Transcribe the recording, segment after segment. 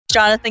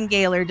Jonathan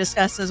Gaylor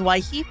discusses why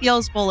he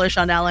feels bullish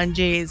on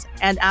LNGs,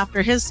 and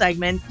after his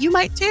segment, you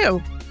might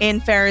too. In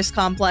Ferrous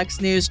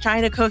Complex news,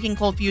 China coking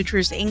coal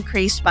futures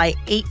increased by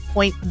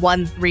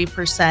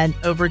 8.13%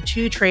 over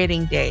 2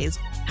 trading days.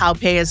 How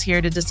Pei is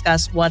here to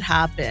discuss what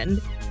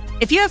happened.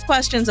 If you have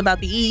questions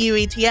about the EU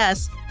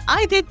ETS,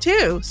 I did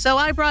too, so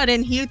I brought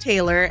in Hugh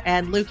Taylor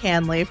and Luke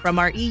Hanley from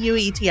our EU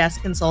ETS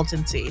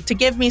consultancy to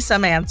give me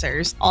some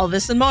answers. All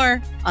this and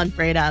more on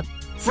Freight Up.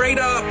 Freight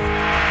Up!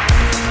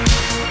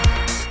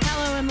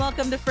 Hello and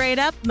welcome to Freight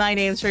Up. My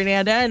name's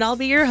Fernanda and I'll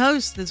be your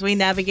host as we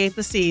navigate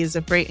the seas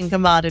of freight and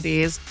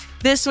commodities.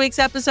 This week's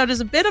episode is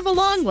a bit of a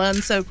long one,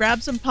 so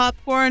grab some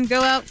popcorn,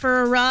 go out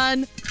for a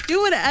run, do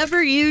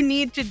whatever you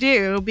need to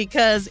do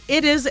because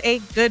it is a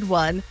good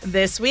one.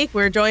 This week,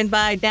 we're joined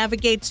by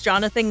Navigate's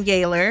Jonathan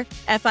Gaylor,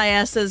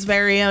 FIS's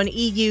very own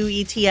EU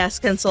ETS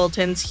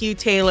consultants Hugh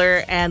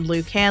Taylor and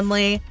Luke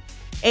Hanley,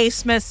 A.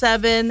 Smith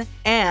 7,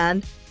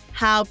 and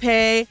How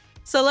Pei.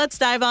 So let's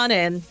dive on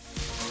in.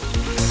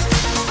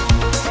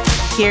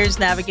 Here's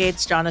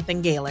Navigate's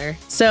Jonathan Gaylor.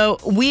 So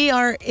we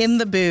are in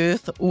the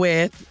booth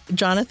with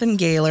Jonathan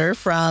Gaylor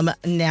from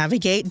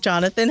Navigate.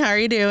 Jonathan, how are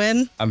you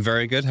doing? I'm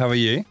very good. How are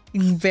you?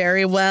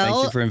 Very well.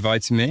 Thank you for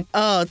inviting me.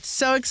 Oh,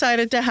 so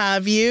excited to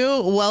have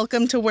you.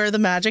 Welcome to Where the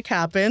Magic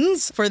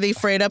Happens for the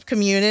Freight Up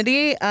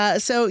community.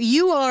 So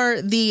you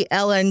are the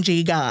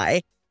LNG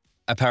guy.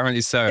 Apparently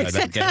so.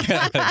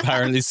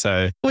 Apparently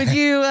so. Would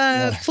you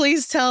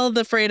please tell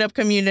the Freight Up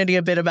community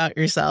a bit about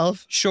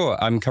yourself?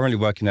 Sure. I'm currently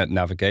working at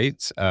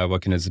Navigate,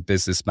 working as a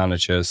business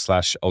manager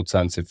 /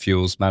 alternative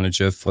fuels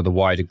manager for the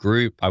wider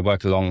group. I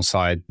work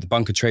alongside the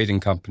bunker trading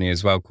company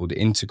as well called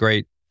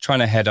Integrate, trying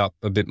to head up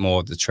a bit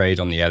more of the trade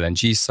on the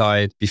LNG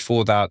side.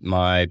 Before that,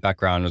 my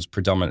background was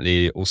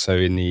predominantly also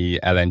in the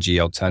LNG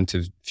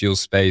alternative fuel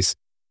space.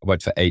 I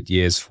worked for 8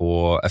 years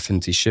for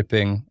Affinity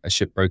Shipping, a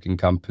shipbroking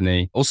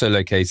company, also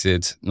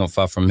located not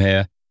far from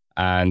here,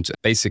 and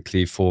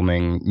basically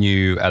forming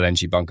new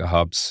LNG bunker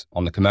hubs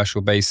on the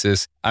commercial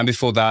basis. And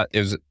before that,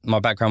 my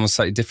background was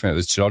slightly different. It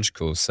was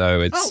geological.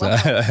 So it's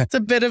it's a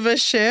bit of a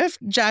shift,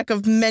 jack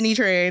of many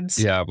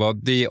trades. Yeah, well,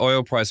 the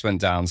oil price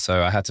went down,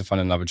 so I had to find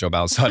another job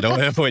outside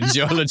oil in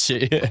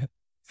geology.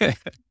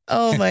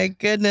 Oh my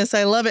goodness,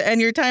 I love it. And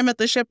your time at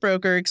the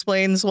shipbroker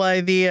explains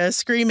why the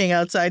screaming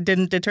outside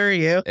didn't deter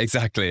you.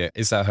 Exactly.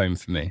 It's at home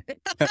for me.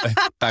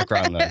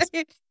 Background noise.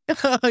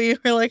 Oh, you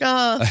were like,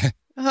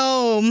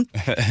 home.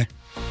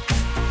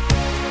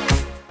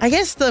 I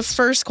guess the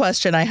first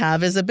question I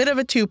have is a bit of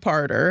a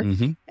two-parter.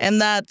 Mm-hmm.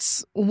 And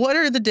that's, what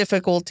are the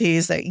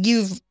difficulties that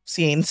you've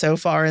seen so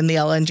far in the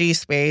LNG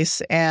space?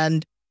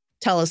 And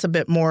tell us a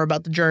bit more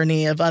about the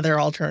journey of other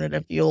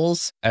alternative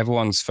fuels.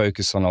 Everyone's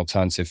focused on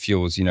alternative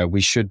fuels. You know,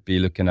 we should be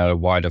looking at a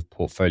wider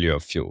portfolio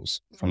of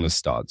fuels from the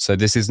start. So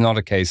this is not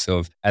a case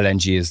of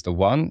LNG is the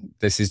one.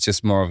 This is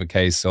just more of a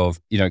case of,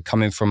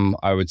 coming from,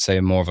 I would say,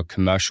 more of a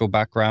commercial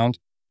background.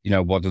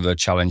 What are the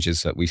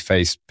challenges that we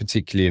face,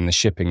 particularly in the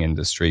shipping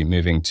industry,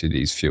 moving to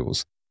these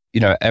fuels?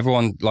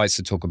 Everyone likes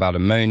to talk about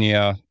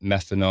ammonia,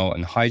 methanol,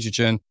 and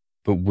hydrogen,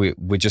 but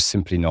we're just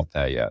simply not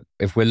there yet.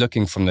 If we're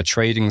looking from the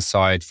trading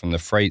side, from the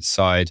freight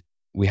side,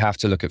 we have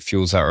to look at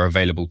fuels that are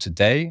available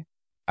today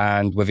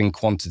and within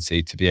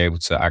quantity to be able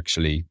to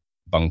actually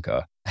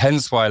bunker.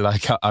 Hence why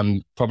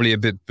I'm probably a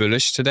bit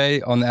bullish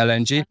today on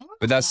LNG,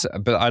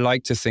 but I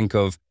like to think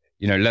of,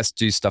 let's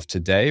do stuff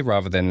today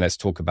rather than let's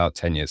talk about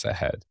 10 years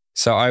ahead.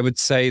 So I would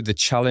say the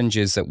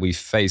challenges that we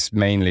face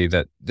mainly,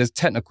 that there's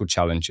technical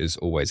challenges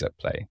always at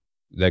play.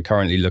 They're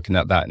currently looking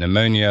at that in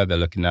ammonia. They're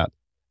looking at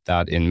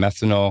that in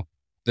methanol.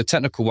 The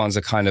technical ones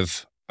are kind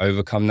of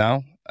overcome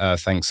now,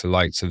 thanks to the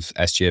likes of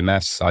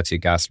SGMF, Society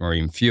of Gas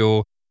Marine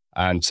Fuel,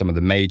 and some of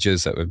the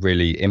majors that have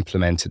really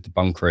implemented the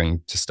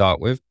bunkering to start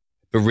with.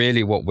 But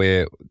really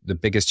the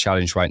biggest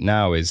challenge right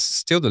now is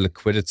still the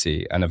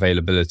liquidity and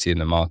availability in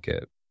the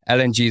market.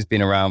 LNG has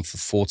been around for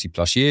 40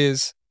 plus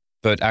years,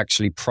 but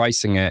actually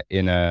pricing it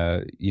in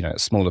a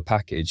smaller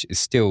package is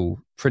still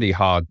pretty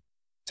hard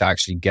to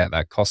actually get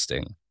that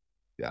costing.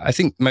 I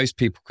think most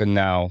people can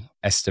now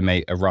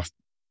estimate a rough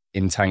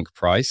in-tank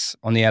price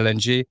on the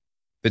LNG,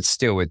 but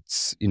still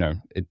it's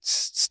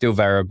still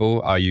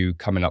variable. Are you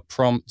coming up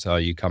prompt? Are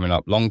you coming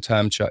up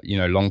long-term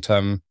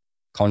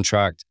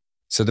contract?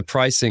 So the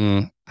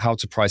pricing, how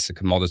to price a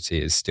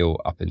commodity is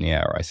still up in the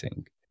air, I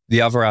think. The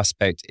other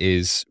aspect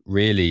is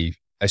really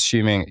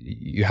assuming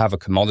you have a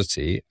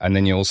commodity and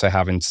then you're also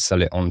having to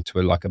sell it onto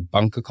a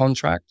bunker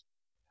contract.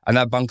 And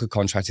that bunker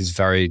contract is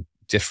very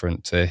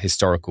different to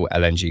historical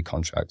LNG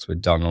contracts. We're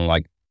done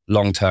on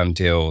long-term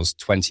deals,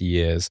 20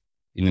 years,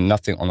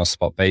 nothing on a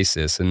spot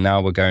basis. And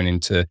now we're going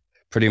into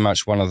pretty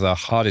much one of the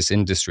hardest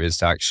industries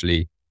to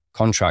actually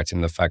contract,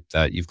 in the fact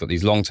that you've got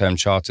these long-term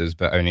charters,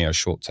 but only a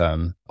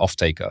short-term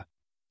off-taker.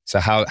 So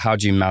how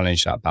do you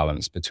manage that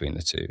balance between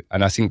the two?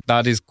 And I think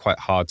that is quite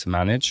hard to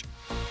manage.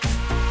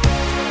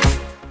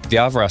 The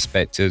other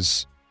aspect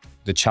is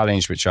the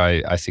challenge, which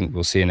I think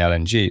we'll see in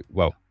LNG.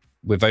 Well,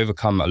 we've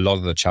overcome a lot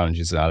of the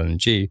challenges in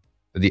LNG,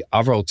 but the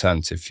other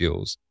alternative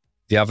fuels,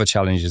 The other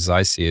challenges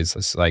I see is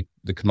it's like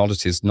the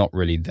commodity is not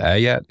really there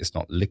yet. It's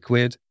not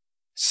liquid.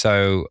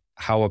 So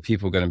how are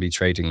people going to be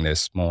trading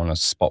this more on a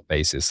spot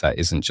basis that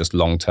isn't just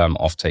long-term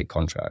offtake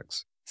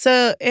contracts?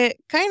 So it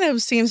kind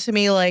of seems to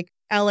me like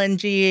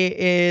LNG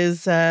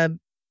is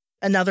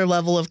another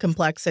level of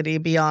complexity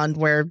beyond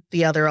where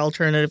the other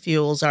alternative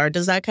fuels are.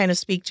 Does that kind of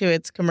speak to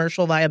its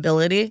commercial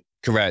viability?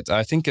 Correct.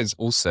 I think it's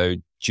also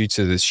due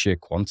to the sheer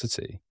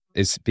quantity.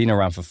 It's been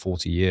around for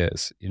 40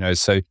 years,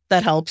 so.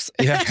 That helps.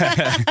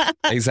 Yeah,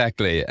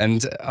 exactly.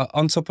 And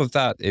on top of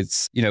that,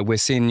 it's, we're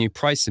seeing new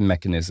pricing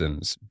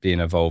mechanisms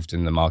being evolved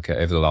in the market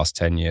over the last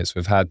 10 years.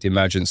 We've had the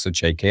emergence of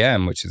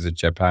JKM, which is a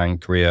Japan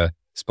Korea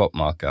spot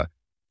marker.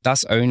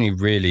 That's only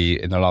really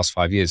in the last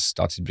 5 years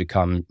started to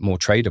become more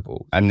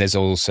tradable. And there's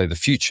also the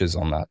futures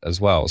on that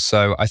as well.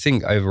 So I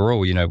think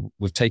overall,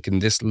 we've taken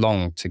this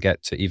long to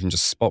get to even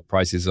just spot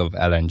prices of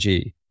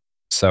LNG.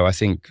 So I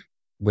think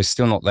we're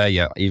still not there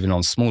yet, even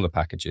on smaller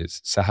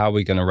packages. So how are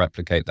we going to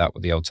replicate that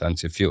with the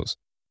alternative fuels?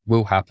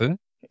 Will happen.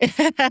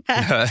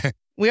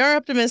 We are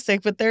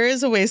optimistic, but there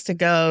is a ways to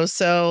go.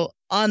 So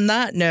on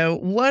that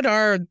note, what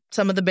are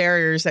some of the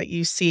barriers that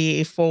you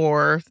see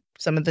for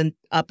some of the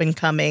up and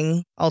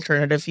coming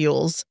alternative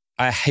fuels?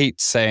 I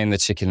hate saying the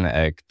chicken and the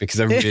egg because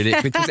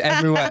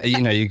everywhere,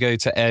 you go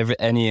to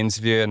any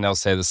interview and they'll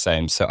say the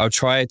same. So I'll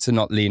try to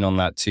not lean on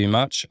that too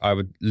much. I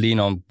would lean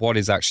on what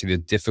is actually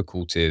the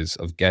difficulties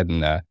of getting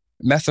there.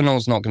 Methanol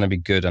is not going to be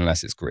good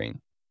unless it's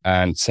green.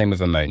 And same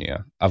with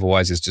ammonia.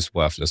 Otherwise, it's just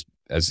worthless,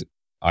 as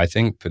I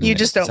think. You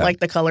just don't like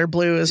the color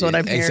blue is what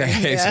I'm hearing.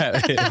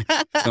 Exactly.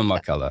 It's not my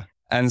color.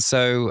 And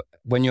so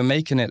when you're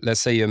making it, let's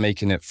say you're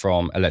making it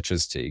from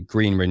electricity,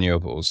 green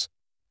renewables,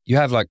 you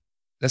have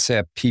let's say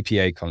a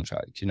PPA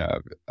contract,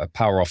 a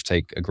power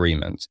offtake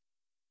agreement.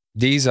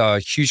 These are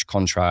huge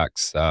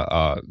contracts that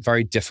are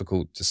very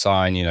difficult to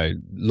sign,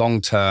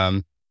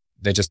 long-term.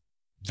 They're just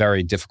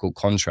very difficult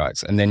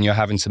contracts. And then you're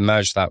having to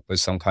merge that with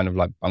some kind of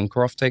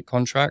bunker offtake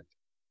contract.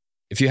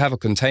 If you have a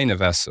container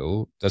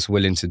vessel that's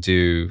willing to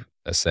do,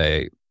 let's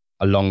say,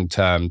 a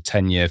long-term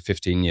 10-year,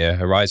 15-year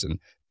horizon,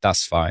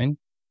 that's fine.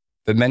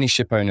 But many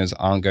ship owners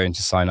aren't going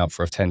to sign up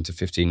for a 10 to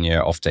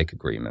 15-year offtake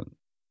agreement.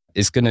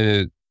 It's going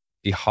to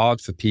be hard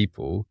for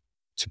people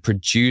to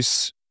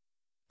produce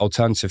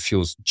alternative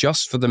fuels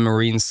just for the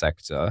marine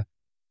sector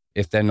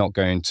if they're not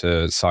going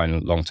to sign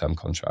long-term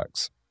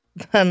contracts.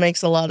 That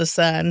makes a lot of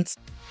sense.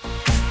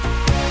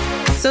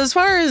 So as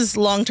far as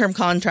long-term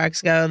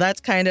contracts go,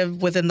 that's kind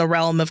of within the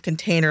realm of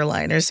container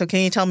liners. So can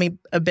you tell me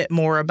a bit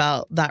more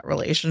about that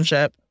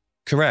relationship?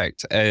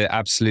 Correct.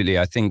 Absolutely.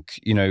 I think,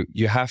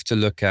 you have to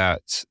look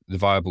at the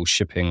viable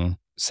shipping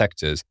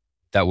sectors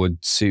that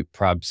would suit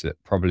perhaps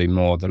probably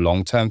more the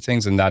long-term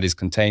things, and that is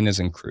containers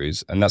and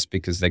cruise. And that's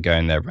because they're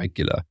going there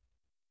regular.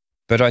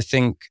 But I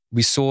think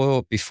we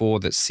saw before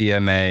that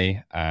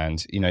CMA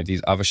and,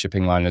 these other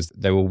shipping liners,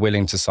 they were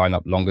willing to sign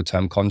up longer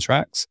term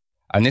contracts.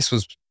 And this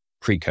was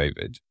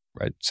pre-COVID,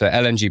 right? So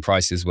LNG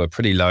prices were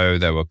pretty low.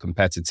 They were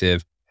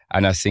competitive.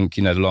 And I think,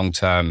 the long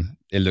term,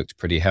 it looked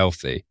pretty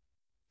healthy.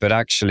 But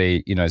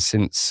actually,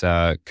 since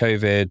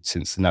COVID,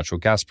 since the natural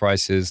gas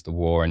prices, the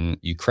war in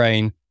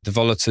Ukraine, the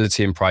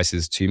volatility in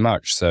prices too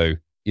much. So,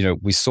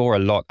 we saw a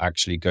lot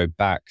actually go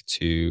back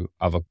to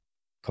other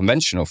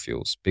conventional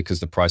fuels because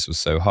the price was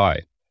so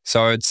high.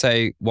 So I would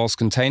say whilst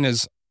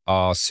containers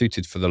are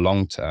suited for the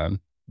long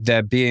term,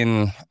 they're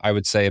being, I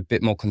would say, a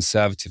bit more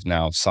conservative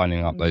now of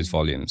signing up those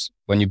volumes.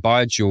 When you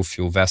buy a dual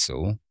fuel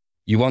vessel,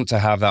 you want to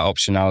have that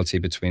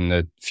optionality between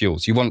the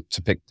fuels. You want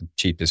to pick the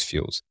cheapest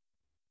fuels.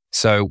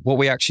 So what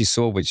we actually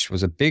saw, which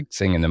was a big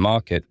thing in the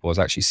market, was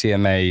actually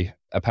CMA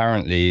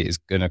apparently is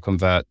going to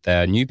convert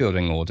their new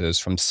building orders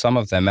from some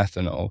of their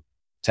methanol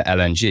to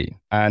LNG.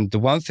 And the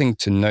one thing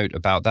to note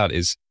about that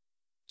is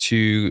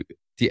to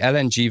the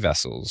LNG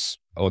vessels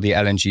or the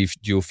LNG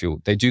dual fuel,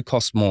 they do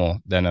cost more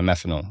than a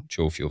methanol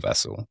dual fuel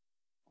vessel.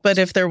 But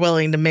if they're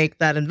willing to make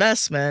that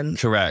investment.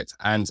 Correct.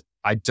 And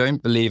I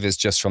don't believe it's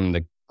just from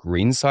the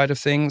green side of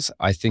things.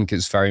 I think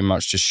it's very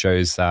much just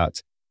shows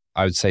that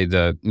I would say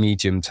the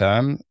medium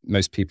term,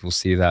 most people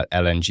see that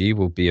LNG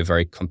will be a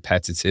very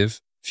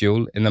competitive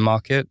fuel in the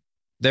market.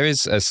 There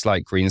is a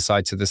slight green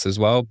side to this as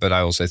well, but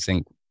I also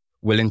think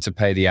willing to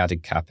pay the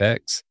added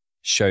capex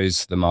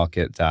shows the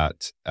market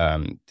that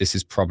this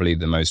is probably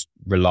the most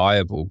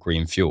reliable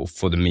green fuel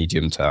for the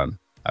medium term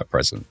at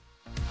present.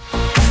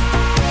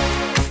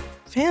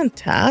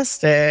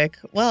 Fantastic.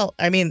 Well,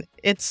 I mean,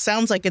 it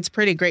sounds like it's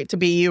pretty great to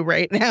be you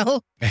right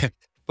now.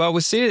 Well,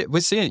 we're seeing,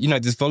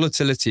 this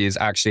volatility is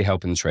actually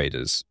helping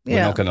traders. We're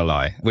not going to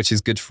lie, which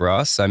is good for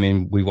us. I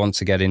mean, we want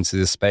to get into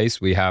this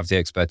space. We have the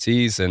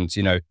expertise and,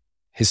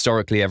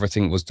 historically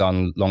everything was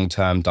done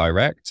long-term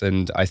direct.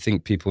 And I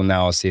think people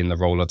now are seeing the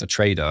role of the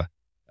trader,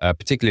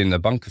 particularly in the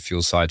bunker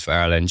fuel side for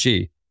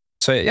LNG.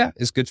 So yeah,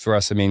 it's good for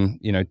us. I mean,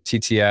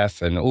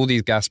 TTF and all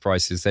these gas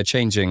prices, they're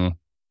changing,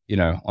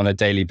 on a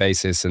daily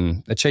basis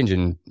and they're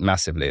changing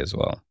massively as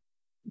well.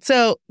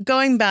 So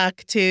going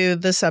back to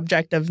the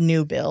subject of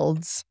new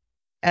builds,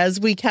 as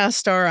we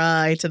cast our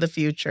eye to the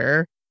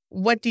future,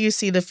 what do you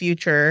see the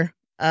future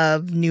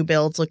of new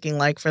builds looking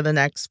like for the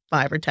next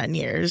 5 or 10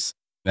 years?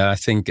 And I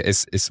think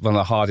it's one of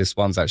the hardest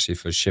ones actually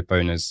for ship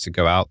owners to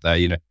go out there.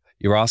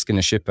 You're asking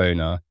a ship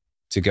owner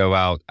to go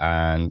out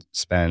and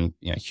spend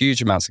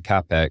huge amounts of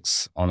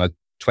capex on a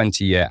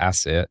 20-year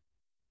asset,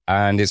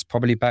 and it's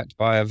probably backed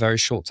by a very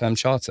short-term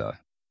charter.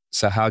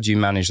 So how do you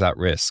manage that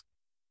risk?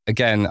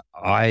 Again,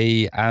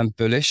 I am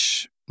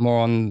bullish more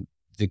on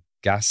the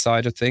gas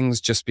side of things,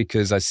 just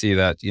because I see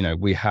that,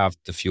 we have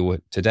the fuel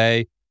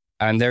today,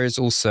 and there is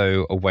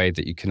also a way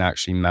that you can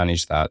actually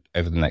manage that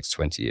over the next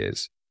 20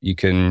 years. You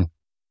can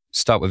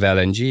start with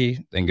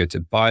LNG, then go to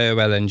bio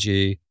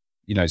LNG,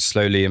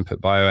 slowly input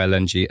bio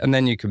LNG, and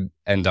then you can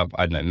end up,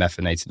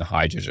 methanating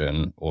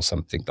hydrogen or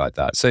something like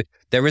that. So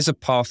there is a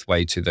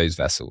pathway to those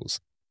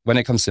vessels. When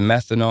it comes to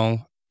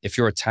methanol, if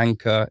you're a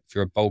tanker, if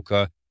you're a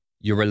bulker,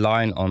 you're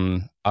relying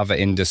on other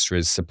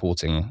industries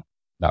supporting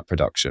that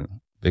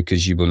production,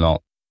 because you will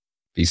not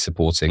be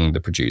supporting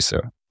the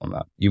producer on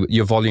that.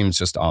 Your volumes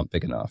just aren't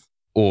big enough,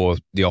 or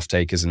the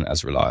offtake isn't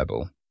as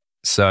reliable.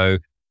 So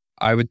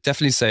I would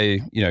definitely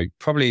say,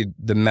 probably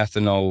the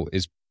methanol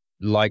is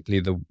likely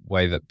the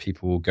way that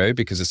people will go,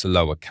 because it's a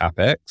lower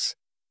capex.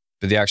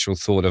 But the actual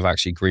thought of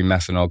actually green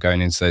methanol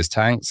going into those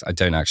tanks, I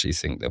don't actually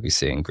think they'll be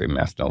seeing green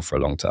methanol for a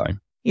long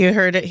time. You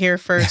heard it here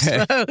first,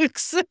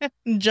 folks.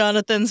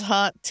 Jonathan's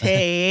hot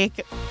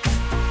take.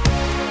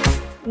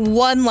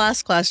 One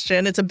last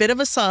question. It's a bit of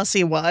a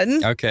saucy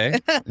one. Okay,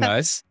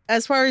 nice.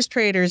 As far as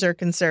traders are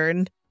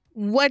concerned,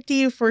 what do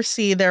you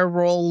foresee their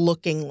role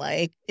looking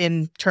like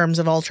in terms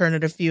of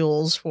alternative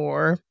fuels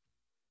for,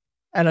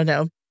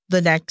 the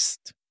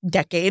next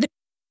decade?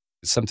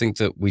 It's something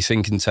that we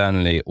think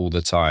internally all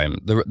the time.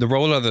 The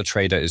role of the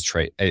trader is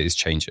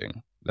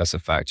changing. That's a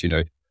fact.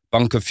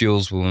 Bunker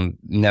fuels will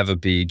never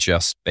be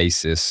just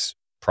basis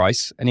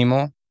price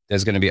anymore.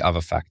 There's going to be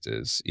other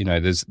factors.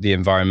 There's the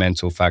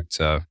environmental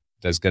factor.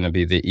 There's going to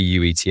be the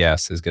EU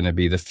ETS. There's going to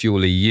be the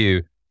fuel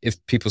EU.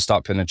 If people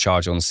start putting a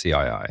charge on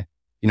CII,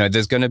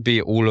 there's going to be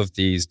all of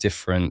these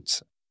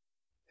different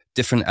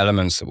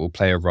elements that will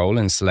play a role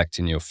in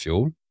selecting your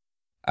fuel.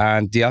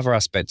 And the other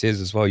aspect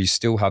is as well, you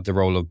still have the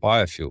role of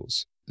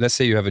biofuels. Let's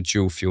say you have a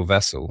dual fuel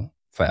vessel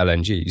for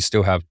LNG. You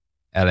still have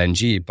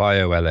LNG,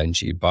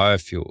 bio-LNG,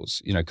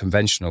 biofuels,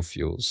 conventional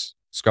fuels,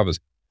 scrubbers.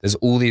 There's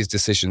all these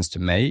decisions to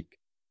make,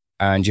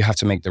 and you have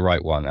to make the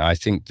right one. And I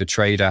think the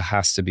trader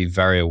has to be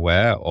very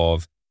aware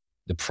of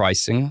the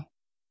pricing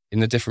in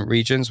the different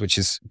regions, which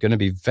is going to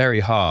be very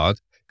hard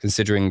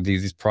considering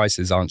these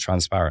prices aren't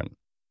transparent.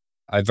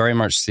 I very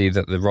much see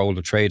that the role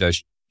of trader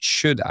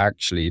should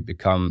actually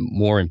become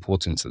more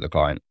important to the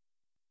client,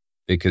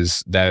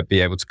 because they'll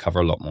be able to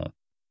cover a lot more.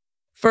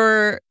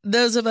 For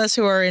those of us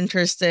who are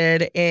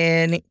interested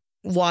in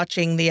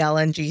watching the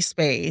LNG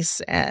space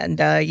and,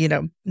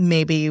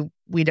 maybe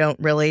we don't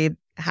really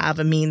have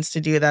a means to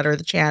do that or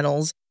the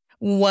channels,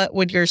 what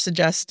would your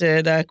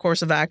suggested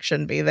course of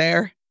action be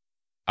there?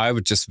 I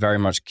would just very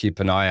much keep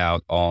an eye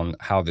out on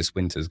how this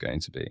winter is going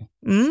to be.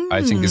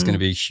 I think it's going to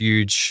be a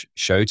huge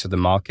show to the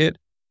market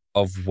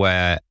of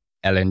where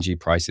LNG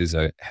prices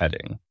are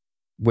heading.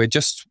 We're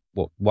just,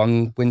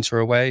 one winter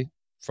away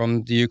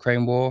from the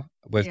Ukraine war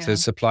with the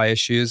supply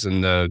issues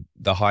and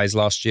the highs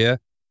last year.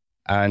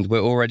 And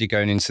we're already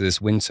going into this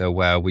winter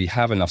where we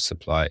have enough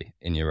supply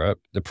in Europe.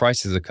 The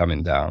prices are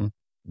coming down.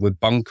 We're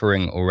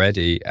bunkering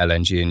already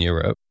LNG in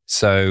Europe.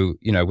 So,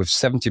 with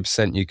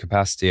 70% new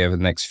capacity over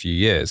the next few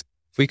years,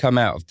 if we come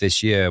out of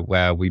this year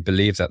where we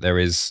believe that there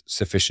is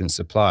sufficient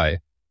supply,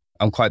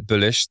 I'm quite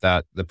bullish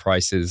that the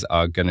prices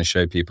are going to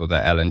show people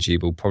that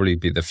LNG will probably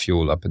be the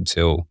fuel up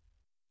until,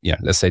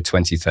 let's say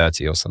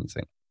 2030 or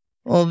something.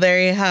 Well,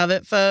 there you have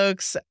it,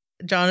 folks.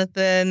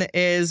 Jonathan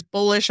is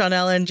bullish on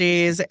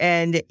LNGs,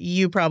 and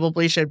you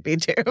probably should be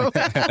too.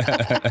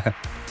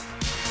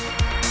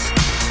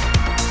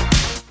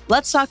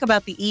 Let's talk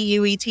about the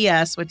EU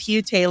ETS with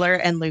Hugh Taylor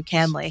and Luke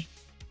Hanley.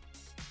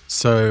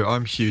 So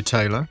I'm Hugh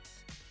Taylor.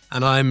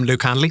 And I'm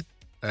Luke Hanley.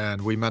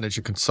 And we manage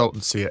a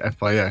consultancy at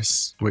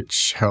FIS,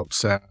 which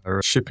helps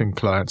our shipping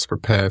clients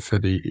prepare for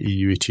the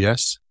EU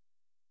ETS.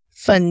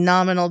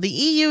 Phenomenal. The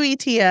EU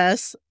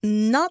ETS,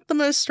 not the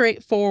most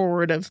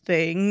straightforward of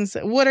things.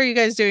 What are you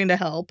guys doing to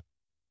help?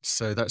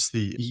 So that's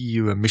the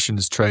EU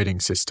emissions trading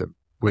system,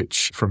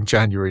 which from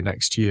January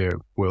next year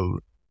will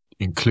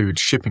include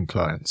shipping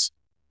clients.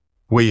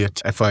 We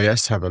at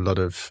FIS have a lot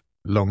of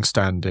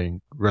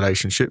long-standing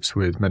relationships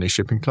with many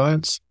shipping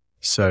clients.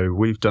 So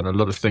we've done a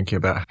lot of thinking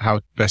about how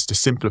best to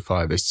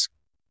simplify this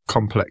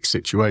complex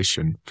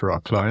situation for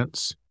our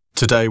clients.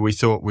 Today, we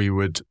thought we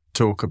would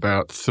talk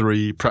about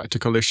 3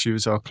 practical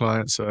issues our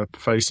clients are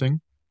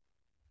facing,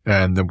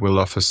 and then we'll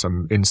offer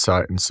some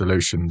insight and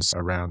solutions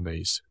around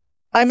these.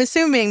 I'm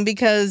assuming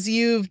because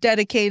you've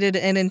dedicated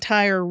an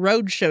entire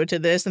roadshow to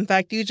this. In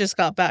fact, you just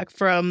got back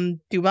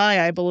from Dubai,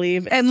 I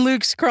believe, and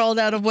Luke's crawled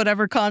out of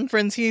whatever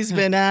conference he's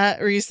been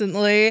at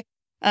recently.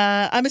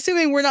 I'm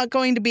assuming we're not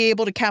going to be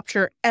able to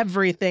capture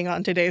everything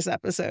on today's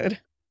episode.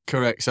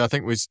 Correct. So I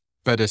think we'd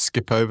better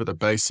skip over the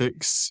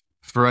basics.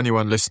 For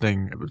anyone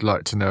listening, I would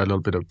like to know a little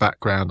bit of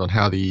background on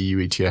how the EU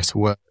ETS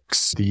works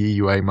benchmarks, the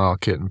EUA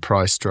market and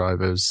price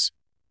drivers,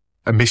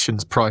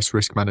 emissions price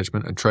risk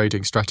management and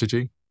trading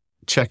strategy.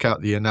 Check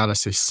out the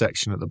analysis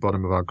section at the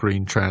bottom of our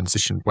Green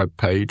Transition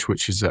webpage,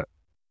 which is at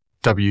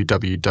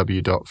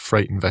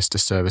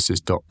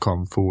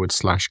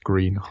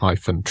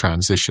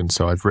www.freightinvestorservices.com/green-transition.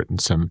 So I've written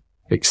some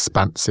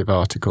expansive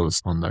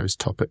articles on those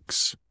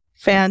topics.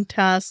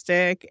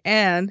 Fantastic.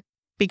 And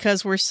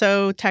because we're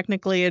so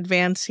technically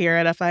advanced here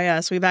at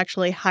FIS, we've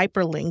actually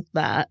hyperlinked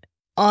that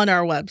on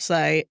our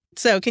website.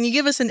 So can you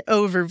give us an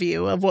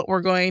overview of what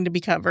we're going to be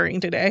covering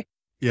today?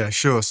 Yeah,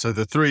 sure. So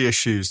the three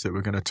issues that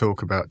we're going to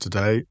talk about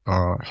today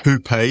are who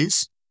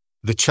pays,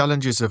 the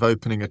challenges of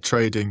opening a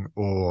trading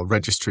or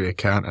registry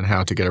account and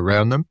how to get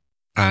around them,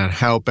 and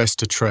how best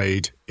to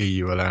trade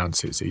EU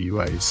allowances,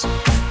 EUAs.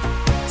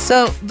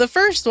 So the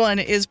first one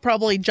is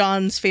probably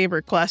John's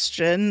favorite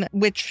question,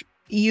 which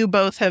you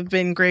both have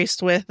been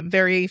graced with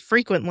very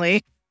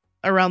frequently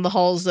around the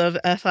halls of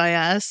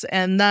FIS,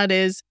 and that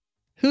is,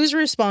 who's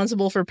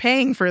responsible for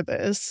paying for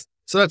this?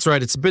 So that's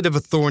right. It's a bit of a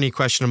thorny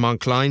question among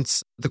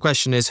clients. The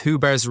question is, who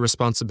bears the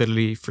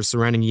responsibility for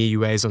surrendering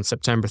EUAs on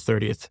September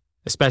 30th,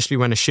 especially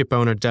when a ship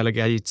owner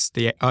delegates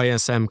the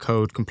ISM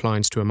code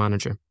compliance to a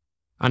manager?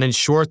 And in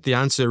short, the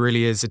answer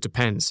really is it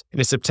depends.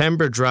 In a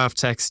September draft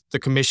text, the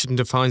Commission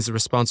defines the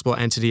responsible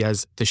entity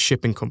as the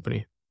shipping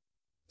company.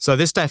 So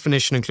this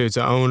definition includes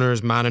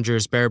owners,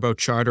 managers, bareboat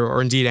charter,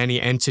 or indeed any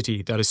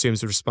entity that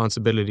assumes the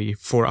responsibility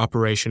for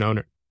operation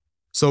owner.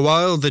 So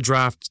while the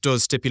draft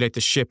does stipulate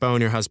the ship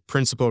owner has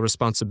principal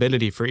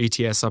responsibility for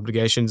ETS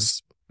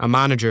obligations, a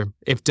manager,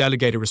 if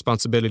delegated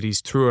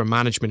responsibilities through a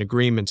management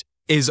agreement,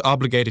 is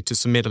obligated to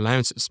submit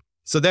allowances.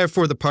 So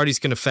therefore, the parties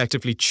can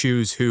effectively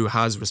choose who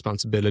has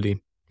responsibility.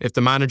 If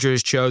the manager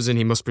is chosen,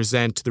 he must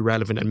present to the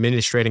relevant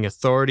administrating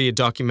authority a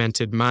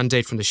documented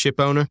mandate from the ship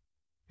owner,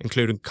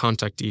 including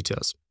contact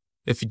details.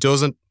 If he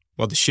doesn't,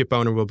 well, the ship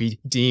owner will be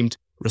deemed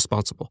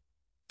responsible.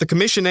 The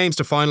Commission aims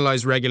to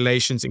finalise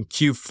regulations in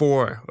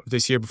Q4 of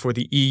this year before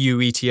the EU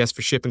ETS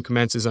for shipping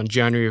commences on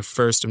January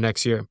 1st of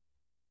next year.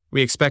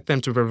 We expect them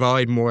to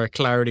provide more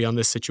clarity on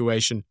this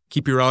situation.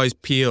 Keep your eyes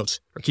peeled,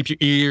 or keep your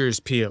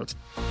ears peeled.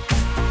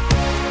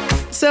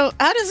 So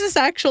how does this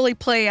actually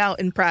play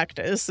out in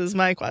practice is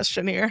my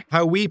question here.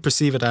 How we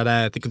perceive it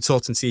at the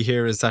consultancy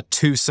here is that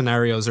two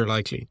scenarios are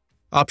likely.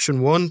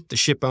 Option one, the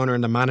ship owner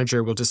and the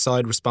manager will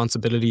decide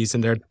responsibilities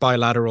in their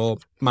bilateral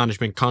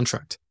management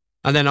contract.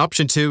 And then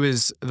option two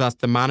is that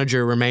the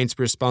manager remains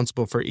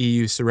responsible for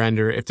EU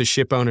surrender if the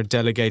ship owner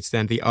delegates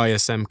then the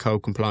ISM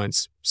code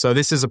compliance. So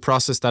this is a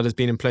process that has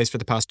been in place for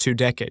the past 2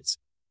 decades.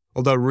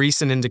 Although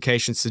recent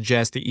indications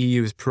suggest the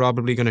EU is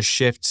probably going to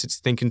shift its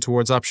thinking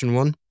towards option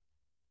one.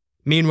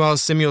 Meanwhile,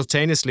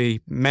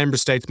 simultaneously, member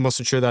states must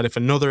ensure that if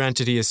another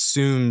entity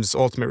assumes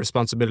ultimate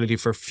responsibility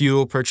for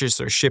fuel purchase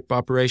or ship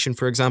operation,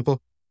 for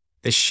example,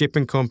 the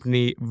shipping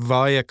company,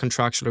 via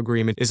contractual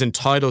agreement, is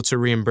entitled to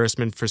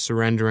reimbursement for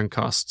surrendering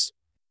costs.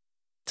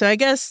 So I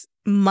guess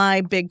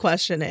my big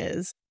question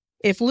is,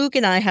 if Luke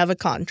and I have a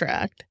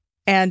contract,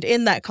 and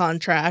in that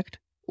contract,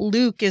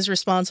 Luke is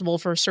responsible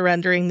for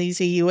surrendering these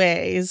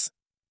EUAs,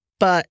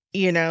 but,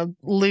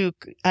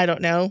 Luke,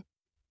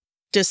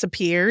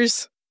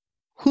 disappears,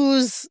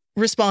 who's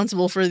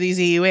responsible for these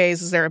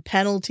EUAs? Is there a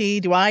penalty?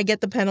 Do I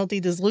get the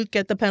penalty? Does Luke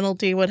get the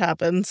penalty? What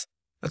happens?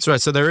 That's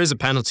right. So there is a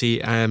penalty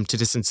to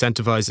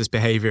disincentivize this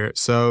behavior.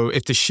 So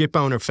if the ship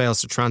owner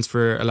fails to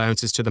transfer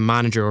allowances to the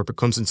manager or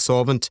becomes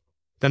insolvent,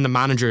 then the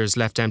manager is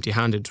left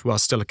empty-handed while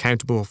still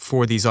accountable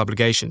for these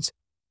obligations.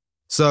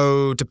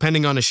 So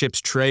depending on a ship's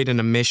trade and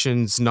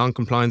emissions,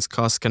 non-compliance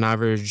costs can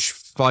average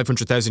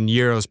 500,000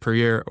 euros per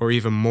year or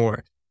even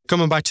more.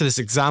 Coming back to this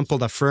example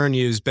that Fern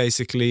used,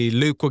 basically,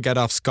 Luke will get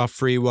off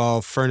scot-free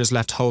while Fern is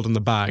left holding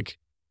the bag.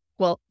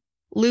 Well,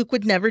 Luke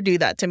would never do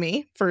that to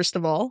me, first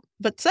of all.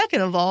 But second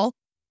of all,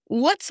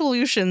 what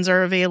solutions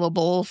are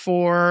available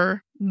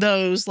for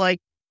those like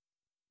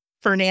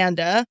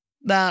Fernanda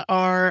that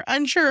are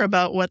unsure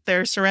about what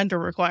their surrender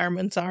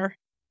requirements are?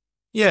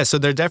 Yeah, so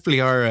there definitely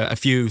are a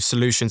few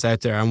solutions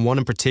out there. And one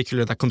in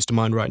particular that comes to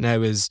mind right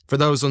now is for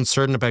those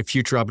uncertain about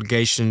future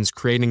obligations,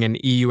 creating an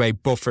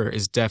EUA buffer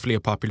is definitely a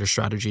popular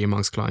strategy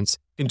amongst clients.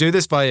 You can do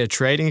this via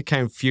trading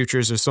account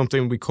futures or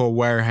something we call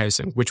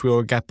warehousing, which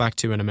we'll get back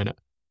to in a minute.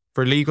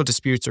 For legal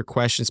disputes or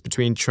questions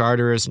between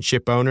charterers and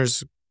ship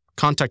owners,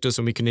 contact us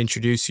and we can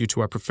introduce you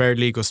to our preferred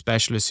legal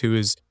specialist who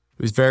is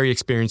very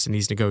experienced in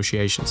these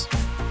negotiations.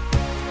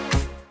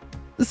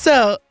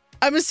 So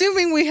I'm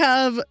assuming we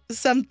have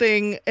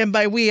something, and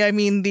by we, I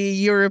mean the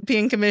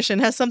European Commission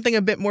has something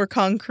a bit more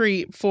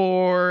concrete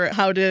for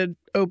how to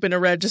open a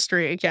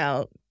registry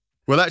account.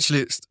 Well,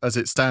 actually, as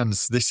it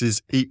stands, this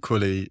is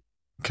equally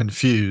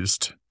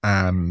confused,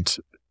 and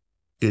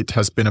it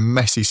has been a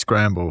messy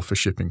scramble for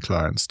shipping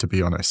clients, to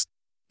be honest.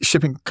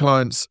 Shipping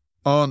clients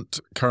aren't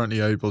currently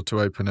able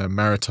to open a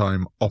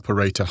maritime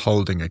operator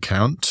holding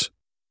account,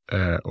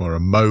 or a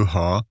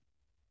MOHA,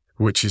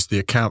 which is the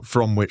account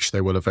from which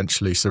they will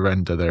eventually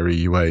surrender their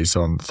EUAs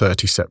on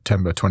 30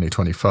 September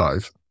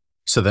 2025.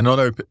 So they're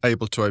not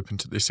able to open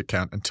to this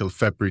account until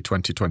February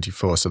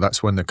 2024. So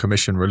that's when the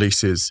Commission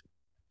releases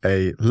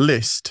a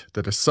list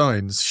that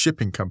assigns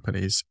shipping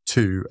companies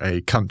to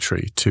a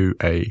country, to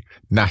a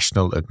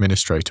national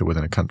administrator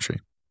within a country.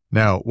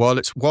 Now, while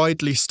it's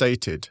widely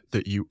stated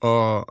that you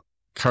are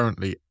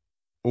currently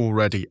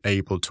already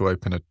able to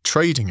open a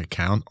trading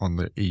account on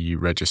the EU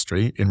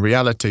registry, in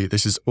reality,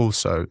 this is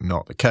also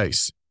not the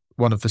case.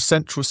 One of the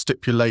central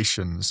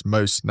stipulations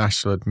most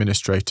national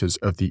administrators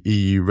of the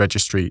EU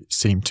registry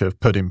seem to have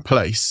put in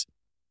place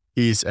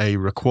is a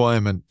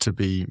requirement to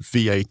be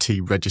VAT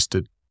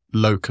registered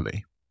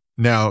locally.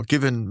 Now,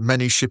 given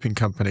many shipping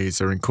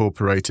companies are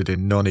incorporated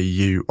in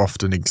non-EU,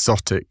 often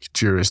exotic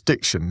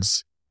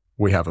jurisdictions,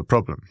 we have a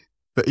problem.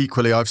 But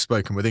equally, I've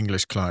spoken with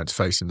English clients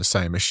facing the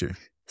same issue.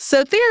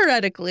 So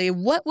theoretically,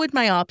 what would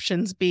my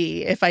options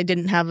be if I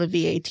didn't have a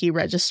VAT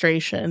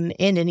registration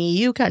in an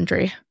EU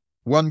country?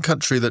 One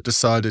country that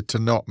decided to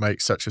not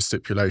make such a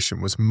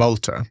stipulation was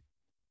Malta,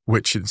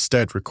 which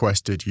instead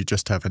requested you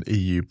just have an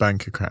EU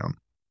bank account.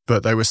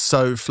 But they were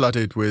so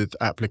flooded with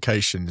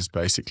applications,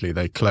 basically,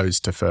 they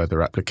closed to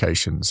further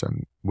applications,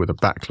 and with a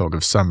backlog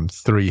of some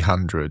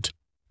 300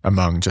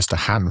 among just a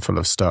handful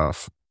of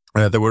staff.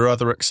 There were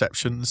other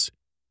exceptions.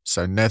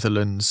 So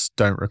Netherlands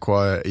don't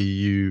require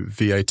EU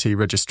VAT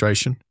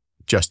registration,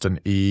 just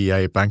an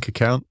EEA bank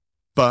account.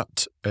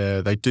 But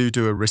they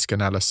do a risk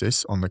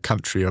analysis on the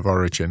country of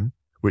origin,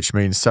 which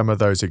means some of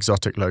those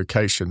exotic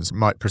locations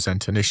might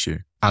present an issue.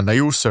 And they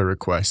also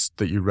request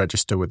that you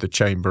register with the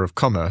Chamber of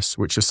Commerce,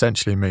 which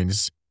essentially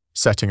means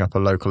setting up a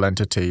local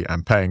entity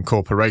and paying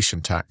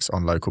corporation tax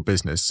on local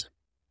business,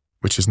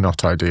 which is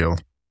not ideal.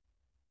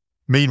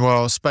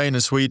 Meanwhile, Spain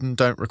and Sweden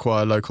don't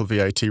require local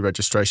VAT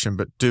registration,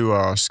 but do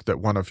ask that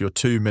one of your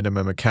 2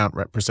 minimum account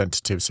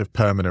representatives have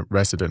permanent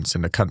residence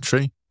in the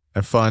country.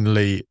 And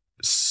finally,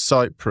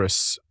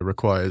 Cyprus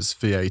requires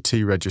VAT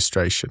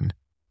registration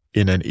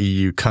in an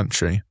EU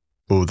country,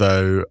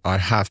 although I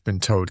have been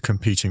told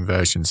competing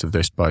versions of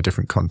this by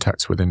different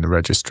contacts within the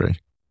registry,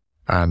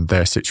 and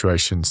their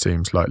situation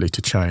seems likely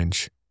to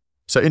change.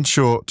 So in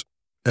short,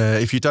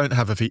 if you don't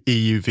have a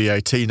EU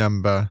VAT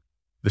number,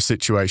 the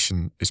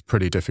situation is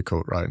pretty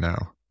difficult right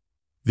now.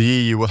 The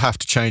EU will have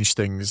to change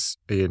things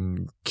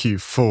in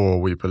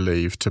Q4, we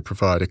believe, to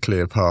provide a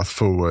clear path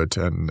forward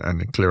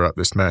and clear up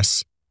this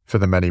mess for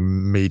the many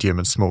medium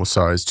and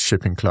small-sized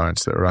shipping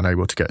clients that are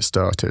unable to get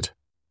started.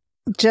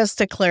 Just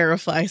to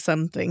clarify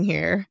something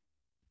here,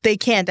 they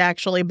can't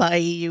actually buy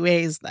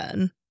EUAs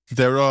then?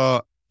 There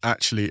are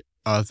actually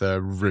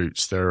other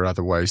routes. There are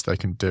other ways they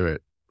can do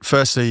it.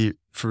 Firstly,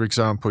 for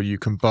example, you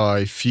can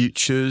buy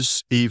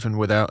futures even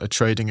without a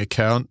trading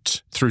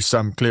account through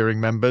some clearing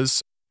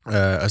members,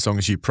 as long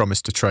as you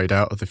promise to trade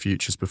out of the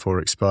futures before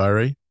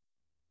expiry.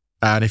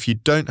 And if you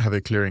don't have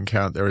a clearing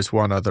account, there is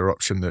one other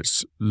option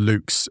that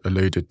Luke's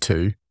alluded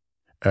to.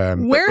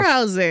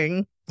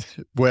 Warehousing.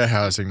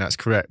 Warehousing, that's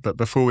correct. But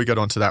before we get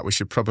on to that, we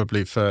should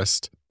probably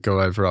first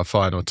go over our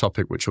final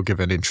topic, which will give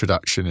an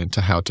introduction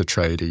into how to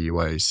trade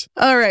EUAs.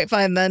 All right,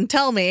 fine then.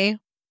 Tell me,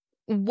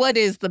 what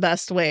is the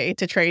best way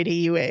to trade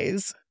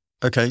EUAs?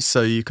 Okay,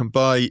 so you can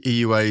buy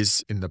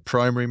EUAs in the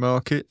primary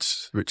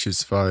market, which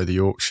is via the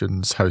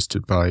auctions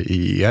hosted by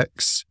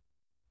EEX,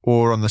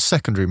 or on the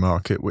secondary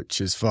market, which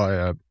is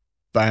via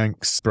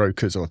banks,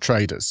 brokers, or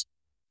traders.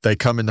 They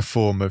come in the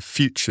form of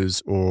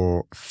futures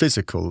or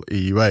physical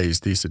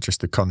EUAs. These are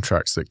just the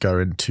contracts that go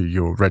into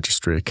your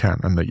registry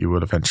account and that you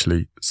will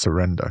eventually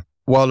surrender.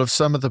 While of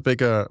some of the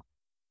bigger,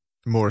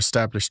 more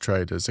established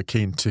traders are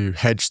keen to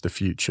hedge the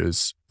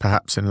futures,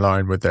 perhaps in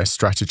line with their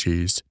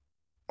strategies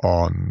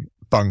on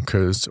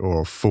bunkers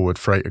or forward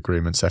freight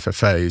agreements,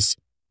 FFAs,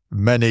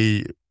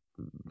 many,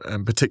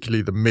 and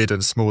particularly the mid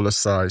and smaller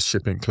size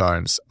shipping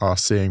clients, are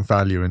seeing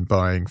value in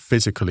buying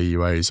physical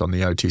EUAs on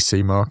the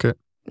OTC market.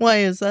 Why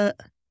is that?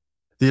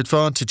 The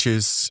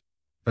advantages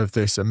of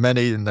this are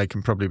many, and they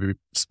can probably be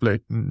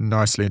split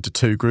nicely into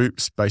two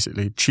groups,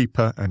 basically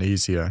cheaper and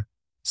easier.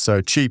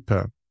 So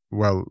cheaper,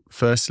 well,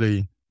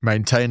 firstly,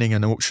 maintaining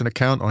an auction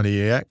account on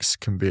EEX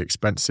can be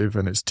expensive,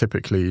 and it's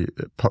typically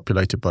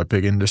populated by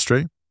big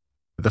industry.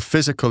 The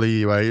physical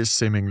EUA is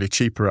seemingly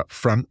cheaper up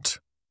front.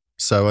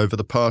 So over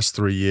the past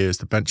 3 years,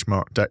 the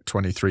benchmark DEC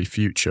 23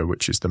 future,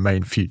 which is the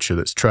main future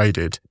that's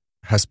traded,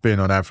 has been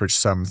on average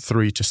some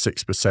 3 to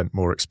 6%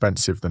 more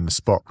expensive than the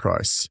spot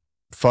price.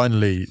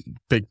 Finally,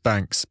 big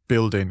banks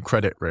build in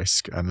credit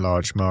risk and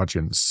large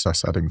margins,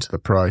 thus adding to the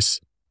price.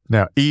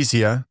 Now,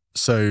 easier.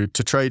 So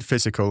to trade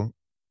physical,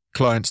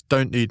 clients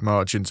don't need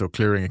margins or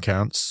clearing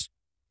accounts.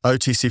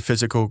 OTC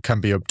physical can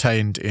be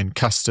obtained in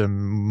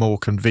custom, more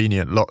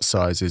convenient lot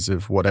sizes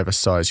of whatever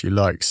size you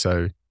like.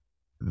 So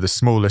the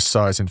smallest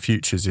size in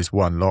futures is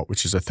one lot,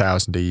 which is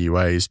 1,000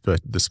 EUAs,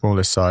 but the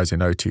smallest size in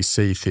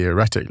OTC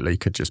theoretically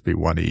could just be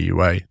one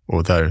EUA,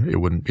 although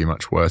it wouldn't be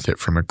much worth it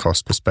from a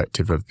cost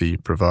perspective of the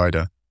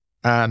provider.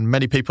 And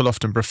many people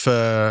often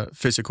prefer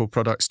physical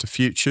products to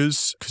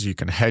futures because you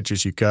can hedge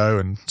as you go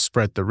and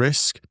spread the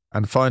risk.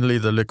 And finally,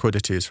 the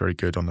liquidity is very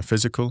good on the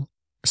physical.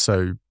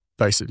 So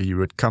basically, you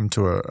would come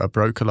to a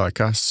broker like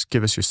us,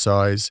 give us your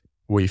size.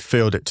 We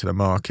field it to the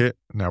market.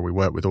 Now we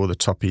work with all the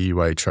top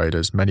EUA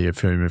traders, many of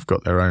whom have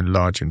got their own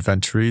large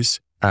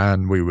inventories.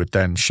 And we would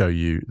then show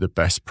you the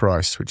best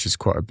price, which is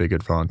quite a big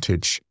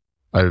advantage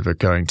over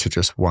going to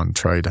just one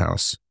trade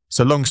house.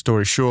 So long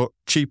story short,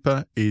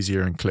 cheaper,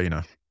 easier and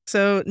cleaner.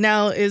 So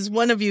now is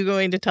one of you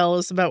going to tell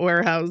us about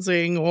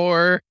warehousing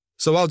or...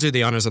 So I'll do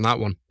the honours on that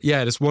one.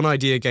 Yeah, there's one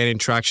idea gaining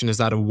traction is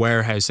that of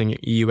warehousing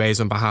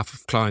EUAs on behalf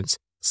of clients.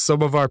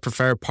 Some of our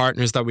preferred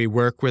partners that we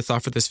work with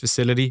offer this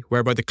facility,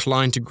 whereby the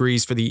client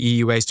agrees for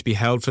the EUAs to be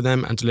held for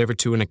them and delivered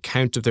to an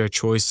account of their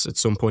choice at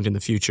some point in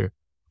the future,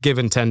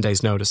 given 10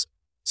 days notice.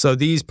 So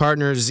these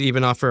partners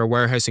even offer a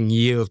warehousing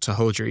yield to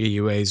hold your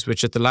EUAs,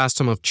 which at the last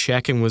time of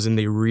checking was in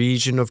the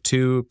region of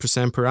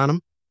 2% per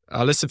annum.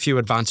 I'll list a few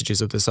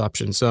advantages of this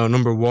option. So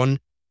number one,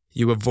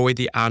 you avoid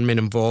the admin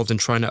involved in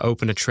trying to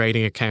open a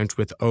trading account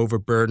with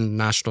overburdened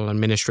national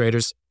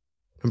administrators.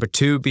 Number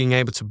two, being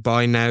able to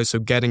buy now, so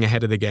getting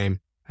ahead of the game.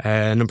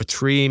 Number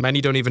three,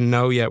 many don't even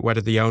know yet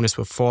whether the onus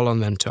will fall on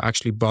them to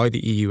actually buy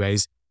the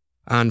EUAs.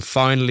 And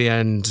finally,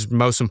 and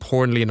most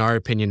importantly in our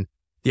opinion,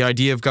 the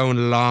idea of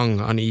going long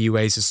on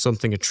EUAs is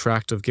something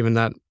attractive given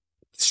that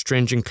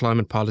stringent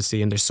climate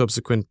policy and their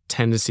subsequent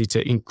tendency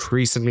to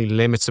increasingly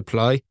limit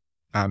supply.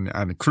 And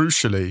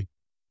crucially,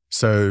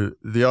 so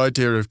the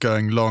idea of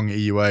going long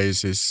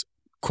EUAs is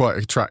quite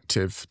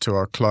attractive to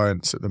our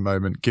clients at the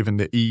moment, given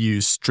the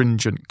EU's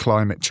stringent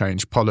climate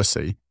change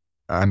policy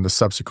and the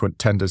subsequent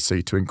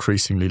tendency to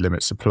increasingly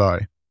limit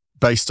supply.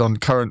 Based on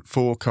current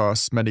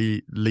forecasts,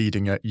 many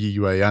leading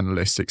EUA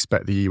analysts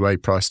expect the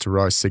EUA price to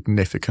rise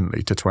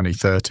significantly to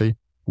 2030,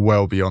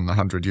 well beyond the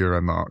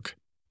 €100 mark.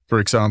 For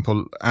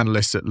example,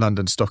 analysts at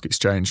London Stock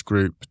Exchange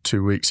Group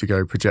 2 weeks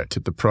ago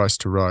projected the price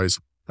to rise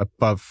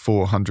above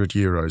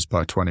 €400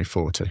 by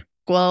 2040.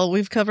 Well,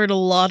 we've covered a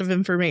lot of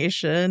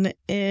information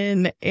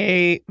in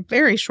a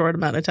very short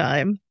amount of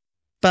time,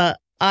 but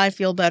I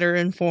feel better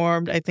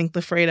informed. I think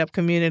the Freight Up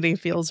community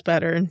feels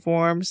better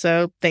informed.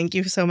 So thank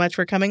you so much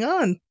for coming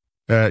on.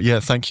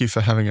 Thank you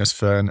for having us,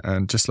 Fern.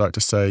 And just like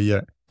to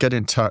say, get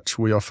in touch.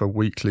 We offer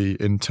weekly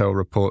intel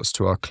reports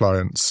to our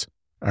clients.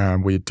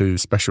 We do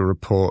special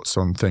reports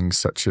on things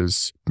such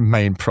as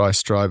main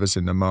price drivers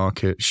in the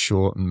market,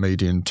 short and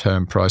medium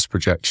term price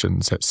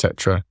projections,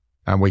 etc.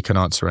 And we can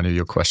answer any of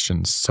your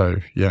questions. So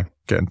get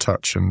in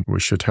touch and we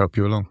should help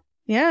you along.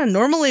 Yeah,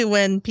 normally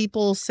when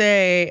people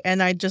say,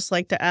 and I'd just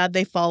like to add,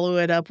 they follow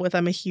it up with,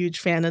 I'm a huge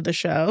fan of the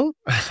show.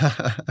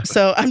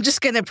 So I'm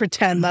just going to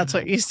pretend that's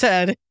what you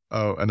said.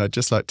 Oh, and I'd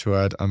just like to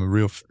add, I'm a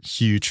real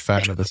huge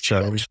fan of the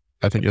show.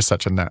 I think you're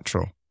such a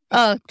natural.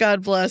 Oh,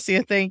 God bless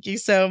you. Thank you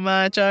so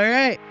much. All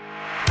right.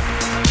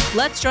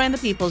 Let's join the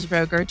People's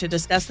Broker to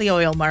discuss the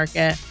oil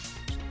market.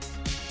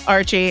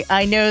 Archie,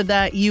 I know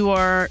that you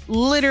are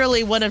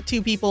literally one of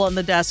two people on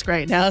the desk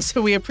right now,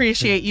 so we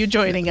appreciate you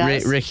joining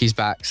us. Ricky's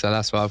back, so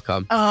that's why I've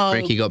come. Oh,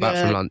 Ricky got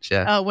back from lunch,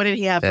 yeah. Oh, what did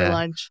he have for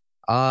lunch?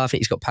 I think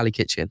he's got Pally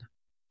Kitchen.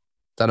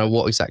 Don't know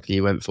what exactly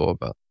he went for,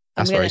 but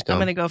that's where he's gone. I'm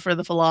going to go for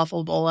the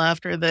falafel bowl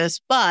after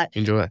this, but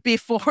enjoy it.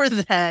 Before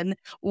then,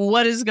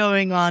 what is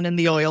going on in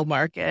the oil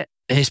market?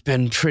 It's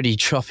been pretty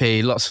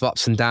choppy, lots of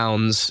ups and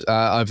downs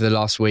over the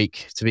last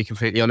week, to be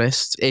completely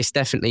honest. It's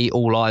definitely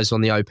all eyes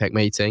on the OPEC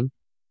meeting,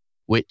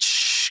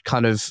 which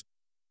kind of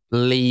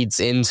leads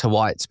into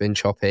why it's been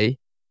choppy,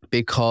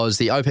 because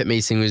the OPEC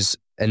meeting was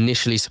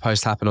initially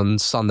supposed to happen on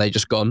Sunday,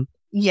 just gone.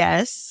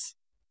 Yes.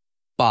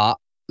 But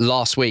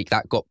last week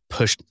that got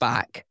pushed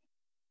back.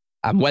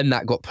 And when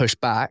that got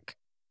pushed back,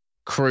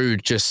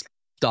 crude just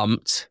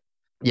dumped.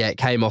 Yeah, it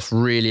came off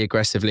really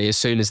aggressively as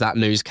soon as that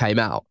news came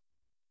out.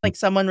 Like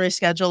someone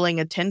rescheduling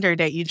a Tinder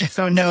date, you just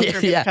don't know if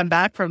you're going to come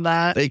back from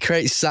that. It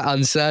creates that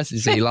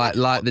uncertainty, like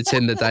the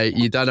Tinder date.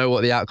 You don't know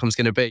what the outcome's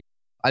going to be.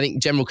 I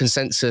think general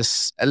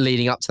consensus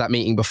leading up to that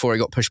meeting before it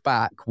got pushed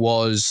back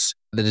was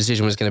the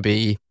decision was going to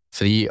be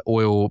for the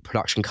oil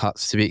production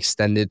cuts to be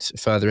extended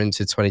further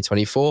into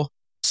 2024.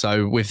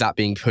 So with that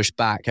being pushed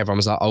back, everyone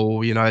was like,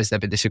 oh, has there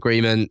been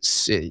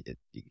disagreements?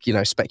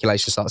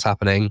 Speculation starts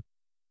happening.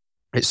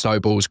 It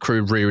snowballs.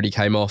 Crude really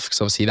came off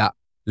because obviously that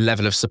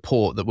level of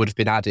support that would have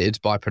been added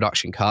by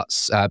production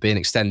cuts being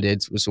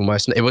extended was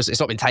it's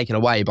not been taken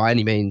away by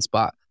any means,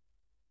 but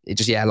it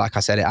just, like I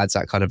said, it adds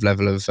that kind of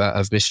level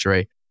of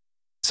mystery.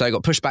 So it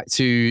got pushed back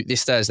to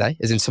this Thursday,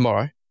 as in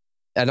tomorrow.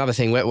 Another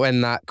thing,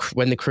 when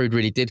the crude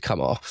really did come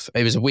off,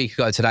 it was a week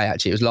ago today,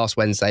 actually. It was last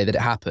Wednesday that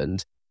it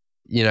happened.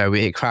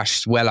 It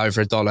crashed well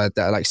over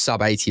 $1, like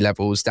sub 80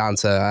 levels down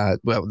to,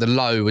 the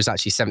low was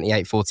actually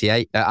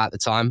 78.48 at the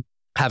time,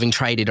 having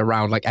traded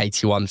around like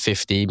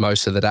 81.50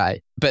 most of the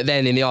day. But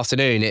then in the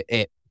afternoon,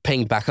 it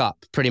pinged back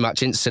up, pretty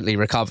much instantly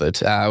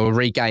recovered, or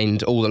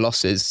regained all the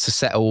losses to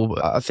settle,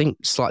 I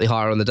think, slightly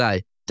higher on the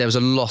day. There was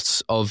a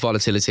lot of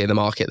volatility in the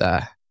market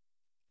there.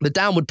 The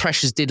downward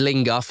pressures did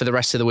linger for the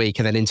rest of the week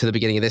and then into the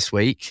beginning of this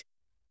week,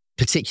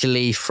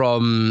 particularly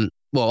from,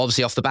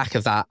 obviously off the back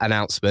of that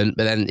announcement,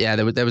 but then,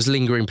 there was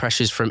lingering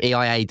pressures from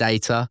EIA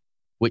data,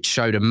 which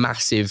showed a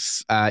massive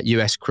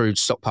US crude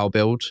stockpile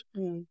build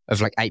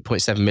of like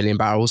 8.7 million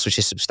barrels, which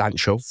is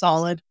substantial.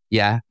 Solid.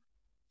 Yeah.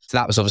 So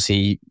that was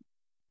obviously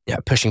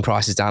pushing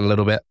prices down a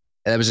little bit.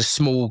 There was a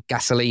small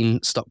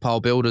gasoline stockpile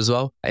build as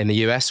well in the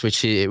US,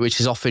 which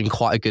is often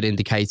quite a good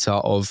indicator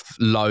of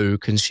low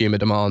consumer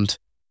demand.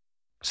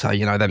 So,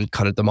 them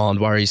kind of demand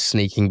worries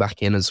sneaking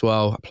back in as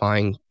well,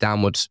 applying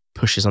downward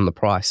pushes on the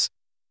price.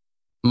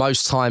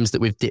 Most times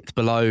that we've dipped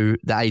below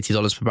the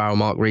 $80 per barrel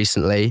mark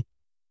recently,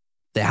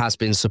 there has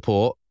been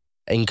support.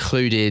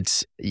 Included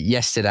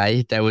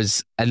yesterday, there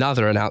was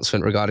another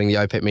announcement regarding the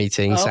OPEC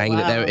meeting saying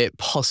that it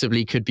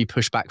possibly could be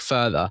pushed back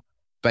further.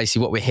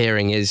 Basically, what we're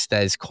hearing is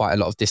there's quite a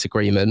lot of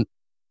disagreement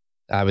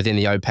within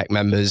the OPEC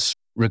members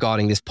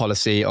regarding this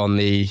policy on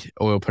the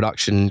oil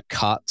production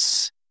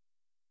cuts.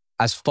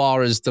 As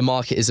far as the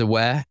market is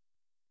aware,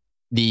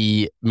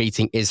 the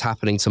meeting is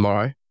happening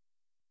tomorrow.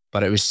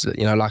 But it was,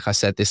 like I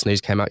said, this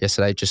news came out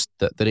yesterday, just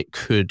that it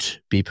could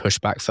be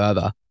pushed back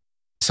further.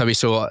 So we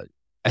saw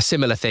a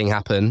similar thing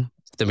happen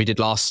than we did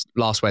last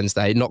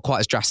Wednesday. Not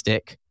quite as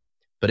drastic,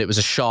 but it was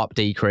a sharp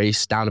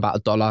decrease, down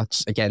about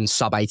 $1, again,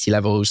 sub 80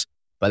 levels.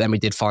 But then we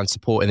did find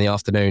support in the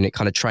afternoon. It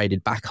kind of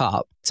traded back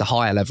up to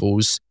higher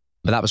levels,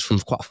 but that was from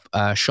quite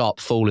a sharp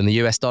fall in the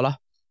US dollar.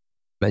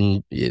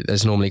 And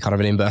there's normally kind of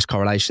an inverse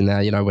correlation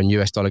there. When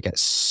US dollar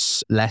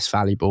gets less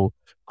valuable,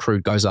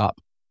 crude goes up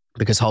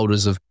because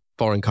holders of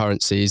foreign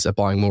currencies are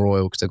buying more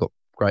oil because they've got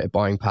greater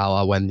buying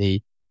power when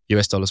the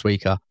US dollar's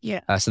weaker.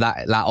 Yeah. So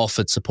that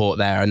offered support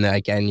there. And then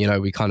again,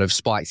 we kind of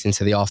spiked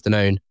into the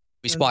afternoon.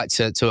 We spiked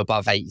to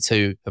above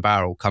 82 per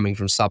barrel coming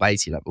from sub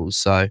 80 levels.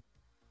 So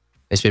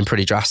it's been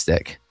pretty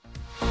drastic.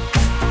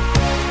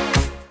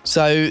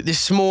 So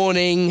this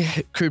morning,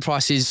 crude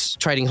prices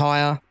trading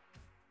higher.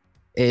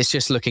 It's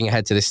just looking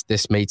ahead to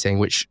this meeting,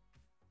 which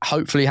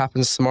hopefully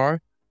happens tomorrow.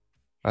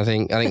 I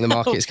think the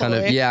market's kind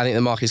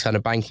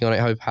of banking on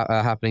it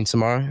happening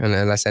tomorrow, and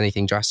unless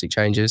anything drastic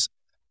changes,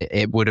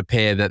 it would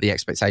appear that the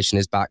expectation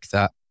is back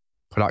that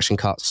production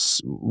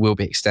cuts will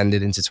be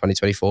extended into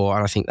 2024,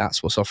 and I think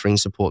that's what's offering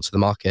support to the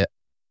market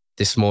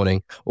this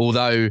morning.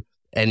 Although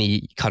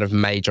any kind of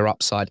major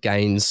upside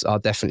gains are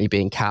definitely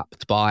being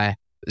capped by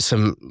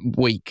some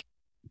weak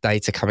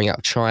data coming out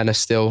of China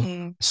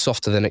still,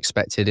 softer than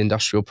expected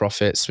industrial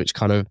profits, which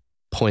kind of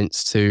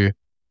points to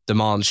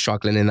demand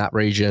struggling in that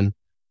region,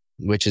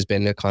 which has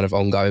been a kind of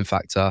ongoing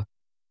factor.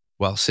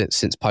 Well,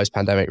 since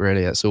post-pandemic,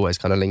 really, it's always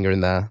kind of lingering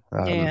there.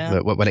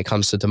 When it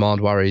comes to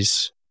demand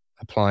worries,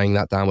 applying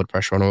that downward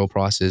pressure on oil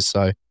prices.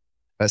 So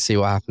let's see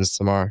what happens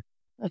tomorrow.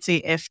 Let's see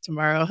if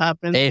tomorrow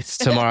happens. If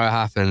tomorrow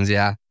happens,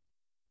 yeah.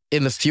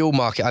 In the fuel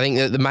market, I think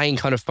that the main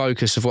kind of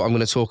focus of what I'm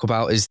going to talk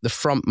about is the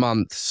front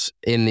months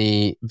in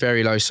the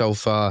very low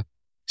sulfur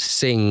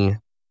Sing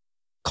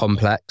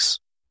complex.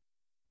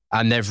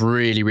 And they've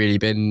really, really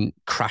been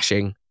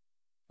crashing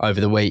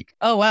over the week.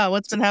 Oh, wow.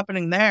 What's been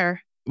happening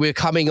there? We're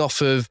coming off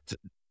of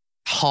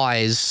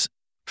highs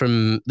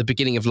from the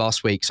beginning of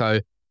last week. So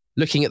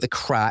looking at the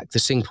crack, the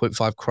Sing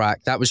 0.5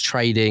 crack, that was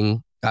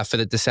trading for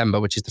the December,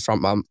 which is the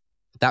front month.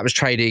 That was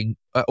trading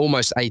at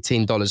almost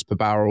 $18 per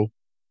barrel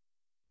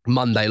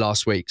Monday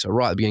last week. So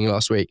right at the beginning of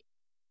last week.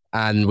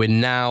 And we're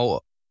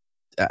now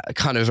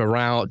kind of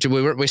around,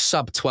 we're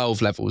sub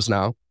 12 levels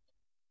now.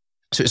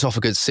 So it's off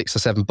a good $6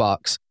 or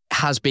 $7. It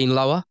has been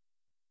lower.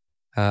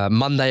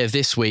 Monday of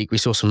this week, we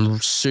saw some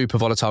super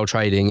volatile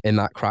trading in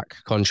that crack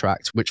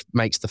contract, which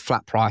makes the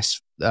flat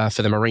price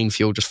for the marine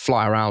fuel just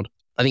fly around.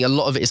 I think a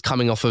lot of it is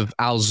coming off of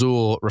Al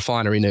Zour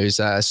refinery news.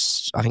 I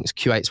think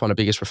Kuwait's one of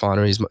the biggest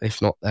refineries,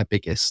 if not their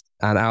biggest.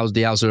 And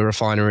the Al Zour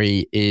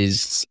refinery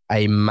is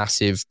a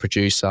massive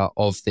producer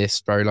of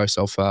this very low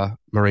sulfur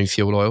marine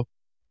fuel oil.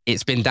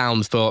 It's been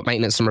down for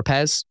maintenance and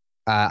repairs,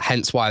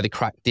 hence why the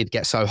crack did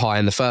get so high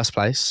in the first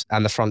place,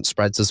 and the front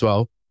spreads as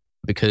well,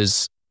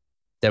 because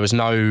there was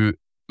no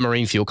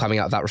marine fuel coming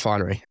out of that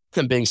refinery.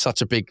 And being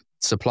such a big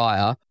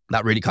supplier,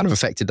 that really kind of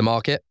affected the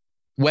market.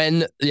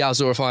 When the Al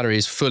Zour refinery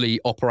is fully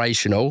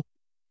operational,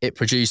 it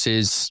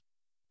produces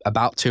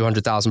about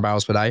 200,000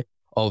 barrels per day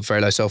of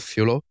very low sulfur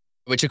fuel oil,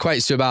 which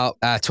equates to about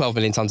 12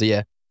 million tons a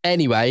year.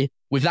 Anyway,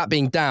 with that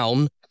being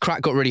down,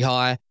 crack got really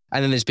high.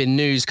 And then there's been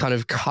news kind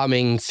of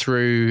coming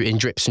through in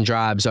drips and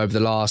drabs over the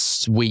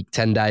last week,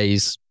 10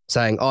 days,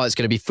 saying, it's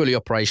going to be fully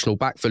operational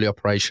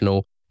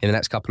in the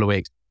next couple of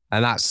weeks.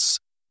 And that's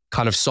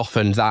kind of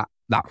softened that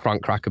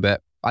front crack a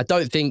bit. I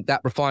don't think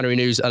that refinery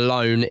news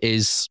alone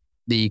is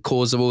the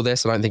cause of all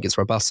this. I don't think it's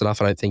robust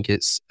enough. I don't think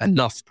it's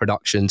enough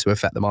production to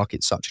affect the market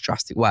in such a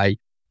drastic way.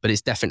 But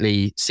it's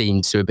definitely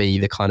seemed to be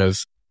the kind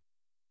of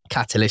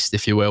catalyst,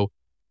 if you will.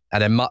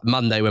 And then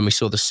Monday, when we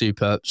saw the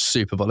super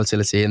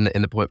volatility in the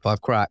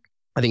 0.5 crack,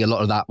 I think a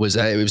lot of that was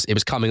it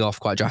was coming off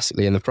quite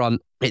drastically in the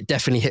front. It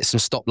definitely hit some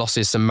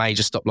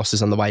major stop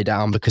losses on the way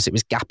down, because it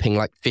was gapping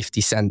like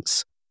 50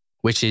 cents,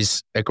 which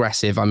is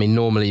aggressive. I mean,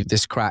 normally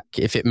this crack,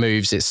 if it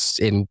moves, it's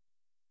in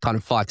kind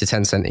of 5 to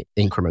 10 cent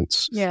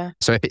increments. Yeah.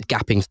 So if it's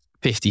gapping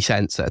 50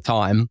 cents at a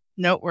time,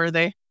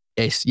 noteworthy.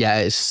 It's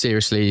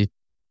seriously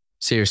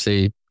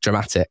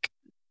dramatic.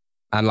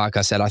 And like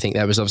I said, I think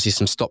there was obviously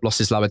some stop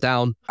losses lower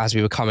down as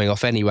we were coming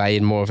off anyway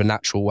in more of a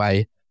natural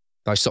way.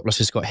 Those stop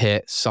losses got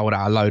hit, sold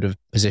out a load of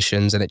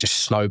positions, and it just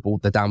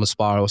snowballed the downward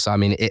spiral. So, I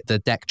mean, the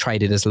deck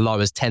traded as low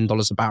as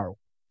 $10 a barrel.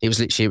 It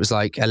was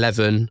like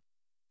 11,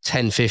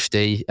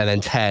 10.50 and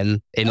then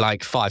 10 in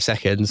like 5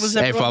 seconds.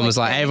 Everyone was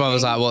like,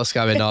 what's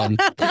going on?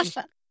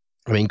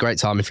 I mean, great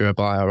time if you're a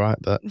buyer, right?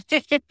 But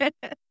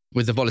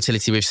with the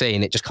volatility we've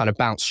seen, it just kind of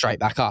bounced straight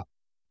back up.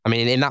 I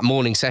mean, in that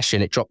morning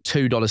session, it dropped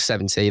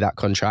 $2.70, that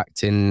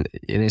contract in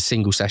a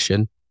single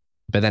session.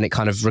 But then it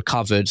kind of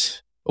recovered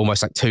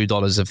almost like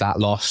 $2 of that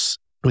loss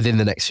within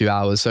the next few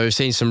hours. So we've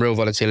seen some real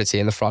volatility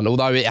in the front,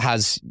 although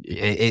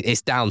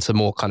it's down to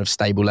more kind of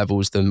stable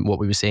levels than what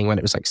we were seeing when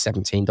it was like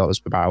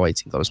 $17 per barrel,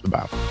 $18 per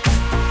barrel.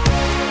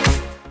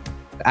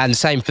 And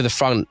same for the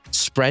front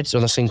spread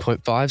on the Sing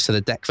 0.5. So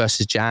the DEC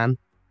versus Jan,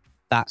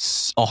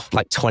 that's off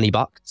like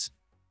 $20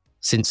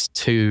 since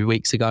 2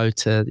 weeks ago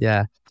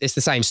it's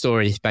the same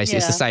story, basically.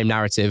 It's the same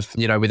narrative,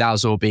 with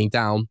Alzor being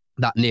down,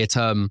 that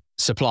near-term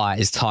supply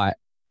is tight.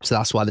 So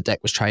that's why the DEC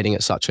was trading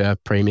at such a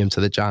premium to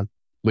the Jan,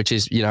 which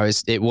is,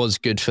 it was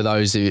good for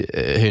those who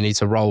need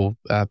to roll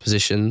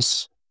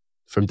positions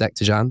from DEC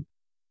to Jan.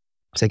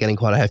 So they're getting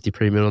quite a hefty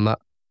premium on that.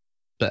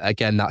 But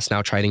again, that's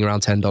now trading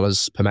around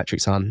 $10 per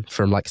metric ton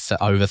from like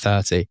over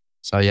 30.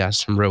 So yeah,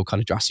 some real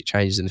kind of drastic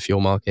changes in the fuel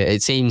market.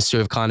 It seems to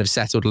have kind of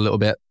settled a little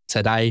bit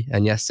today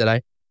and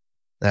yesterday.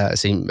 It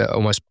seemed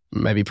almost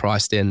maybe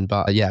priced in,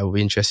 but yeah, it will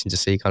be interesting to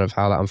see kind of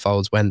how that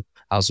unfolds when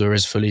Alzor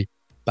is fully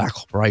back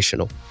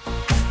operational.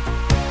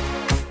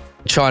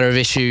 China have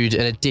issued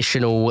an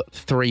additional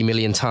 3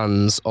 million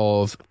tonnes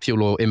of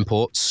fuel oil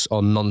imports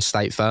on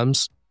non-state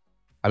firms.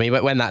 I mean,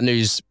 when that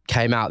news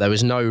came out, there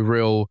was no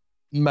real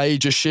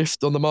major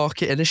shift on the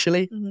market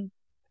initially. Mm-hmm.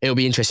 It'll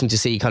be interesting to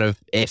see kind of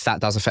if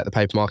that does affect the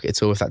paper market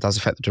at all, if that does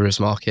affect the derivatives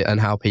market and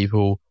how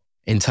people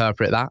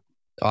interpret that.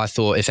 I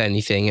thought, if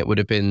anything, it would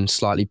have been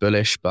slightly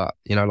bullish, but,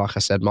 like I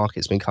said,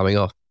 market's been coming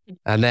off.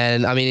 And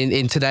then, I mean,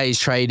 in today's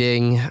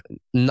trading,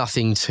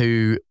 nothing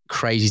too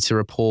crazy to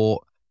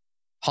report.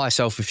 High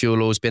sulfur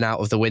fuel oil has been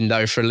out of the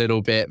window for a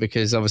little bit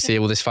because obviously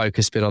all this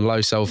focus has been on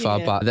low sulfur,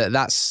 but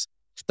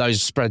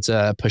those spreads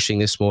are pushing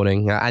this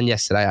morning and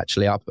yesterday,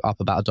 actually, up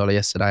about $1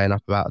 yesterday and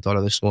up about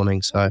 $1 this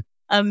morning. So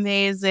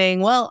amazing.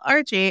 Well,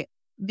 Archie,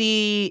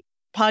 the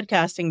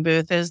podcasting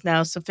booth is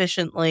now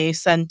sufficiently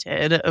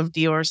scented of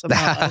Dior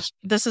Sauvage.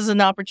 This is an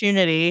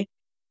opportunity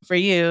for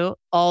you,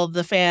 all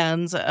the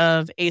fans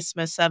of A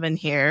Smith 7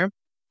 here.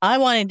 I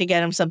wanted to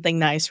get him something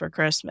nice for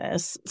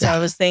Christmas. So I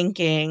was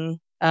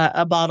thinking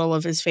a bottle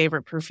of his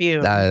favorite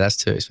perfume. No, that's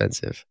too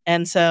expensive.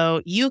 And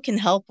so you can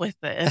help with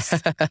this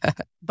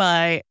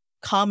by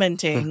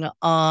commenting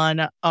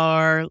on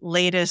our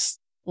latest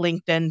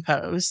LinkedIn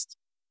post.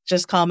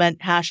 Just comment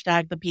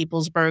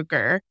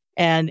 #ThePeoplesBroker.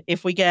 And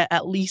if we get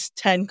at least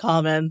 10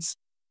 comments,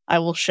 I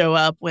will show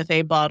up with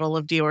a bottle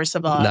of Dior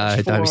Sauvage.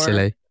 No, don't be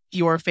silly.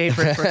 Your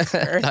favorite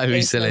broker. Don't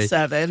be silly.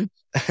 7.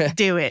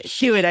 Do it.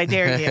 I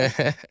dare you.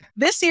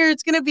 This year,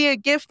 it's going to be a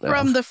gift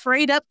from the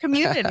Freight Up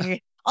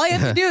community. All you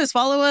have to do is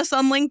follow us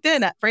on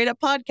LinkedIn at Freight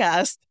Up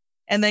Podcast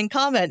and then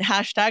comment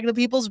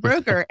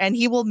 #ThePeoplesBroker and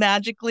he will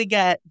magically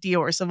get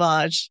Dior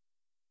Sauvage.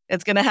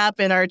 It's going to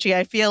happen, Archie.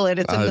 I feel it.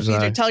 It's in the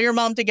future. Tell your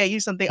mom to get you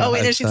something. Oh,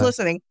 wait, she's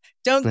listening.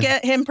 Don't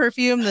get him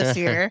perfume this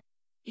year.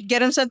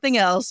 Get him something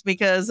else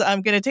because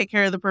I'm going to take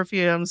care of the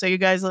perfume. So you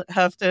guys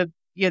have to,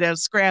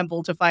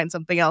 scramble to find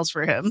something else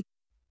for him.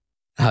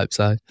 I hope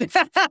so.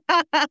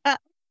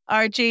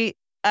 Archie,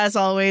 as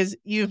always,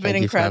 you've been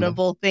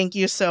incredible. Thank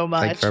you so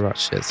much. Thank you very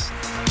much. Cheers.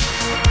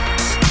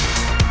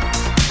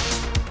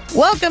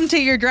 Welcome to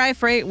your Dry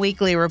Freight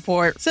Weekly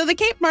Report. So the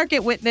Cape market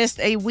witnessed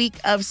a week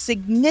of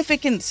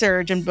significant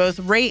surge in both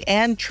rate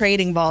and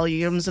trading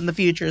volumes in the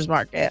futures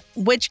market,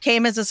 which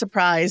came as a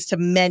surprise to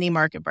many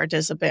market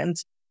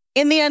participants.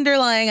 In the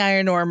underlying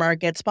iron ore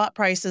market, spot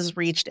prices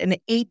reached an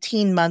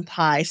 18-month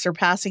high,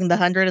 surpassing the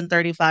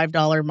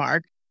 $135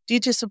 mark due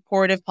to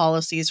supportive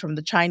policies from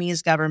the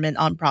Chinese government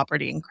on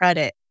property and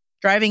credit,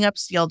 driving up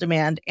steel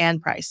demand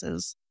and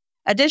prices.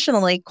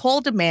 Additionally, coal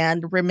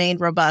demand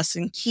remained robust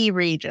in key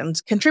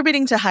regions,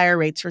 contributing to higher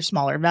rates for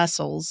smaller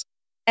vessels.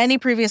 Any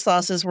previous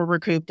losses were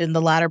recouped in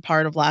the latter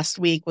part of last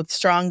week, with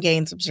strong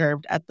gains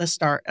observed at the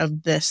start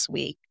of this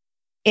week.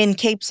 In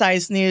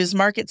Cape-size news,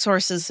 market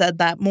sources said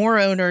that more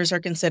owners are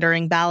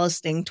considering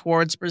ballasting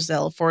towards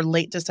Brazil for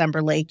late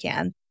December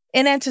laycan.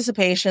 In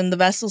anticipation, the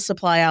vessel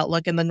supply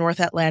outlook in the North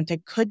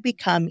Atlantic could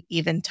become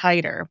even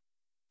tighter.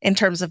 In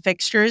terms of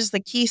fixtures, the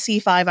key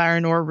C5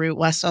 iron ore route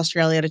West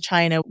Australia to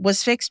China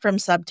was fixed from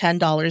sub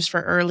 $10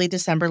 for early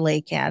December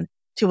laycan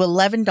to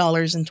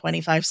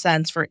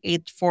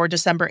 $11.25 for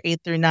December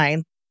 8th through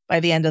 9th by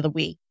the end of the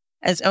week,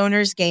 as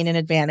owners gain an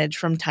advantage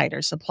from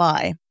tighter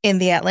supply. In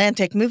the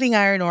Atlantic, moving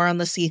iron ore on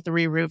the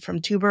C3 route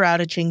from Tubarão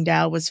to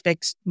Qingdao was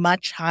fixed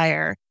much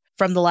higher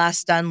from the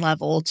last done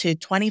level to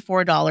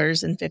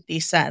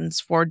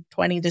 $24.50 for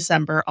 20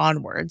 December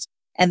onwards,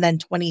 and then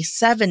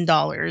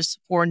 $27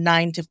 for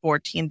 9 to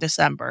 14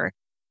 December,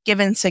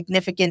 given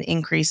significant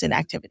increase in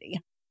activity.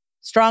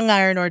 Strong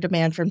iron ore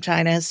demand from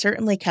China has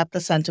certainly kept the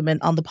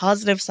sentiment on the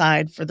positive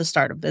side for the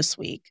start of this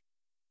week,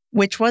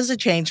 which was a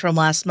change from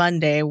last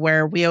Monday,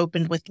 where we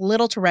opened with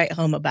little to write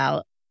home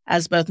about,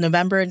 as both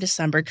November and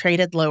December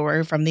traded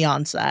lower from the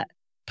onset,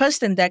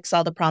 Post-index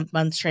saw the prompt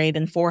months trade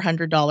in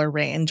 $400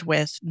 range,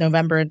 with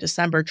November and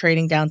December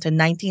trading down to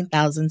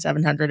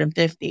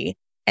 $19,750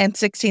 and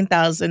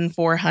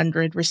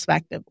 $16,400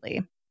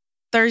 respectively.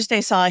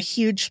 Thursday saw a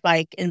huge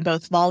spike in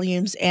both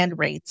volumes and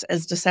rates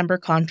as December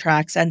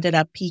contracts ended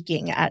up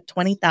peaking at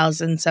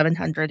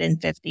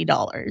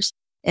 $20,750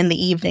 in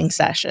the evening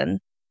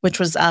session, which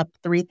was up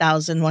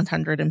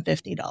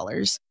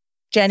 $3,150.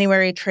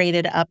 January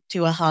traded up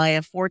to a high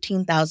of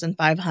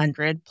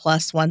 $14,500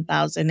 plus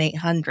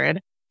 $1,800,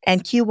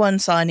 and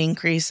Q1 saw an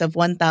increase of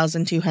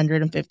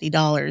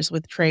 $1,250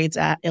 with trades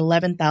at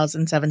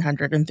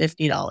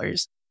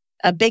 $11,750.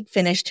 A big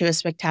finish to a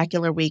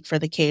spectacular week for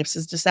the Capes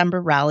as December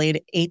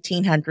rallied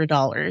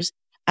 $1,800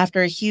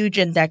 after a huge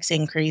index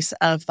increase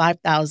of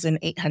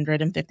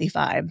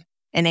 $5,855,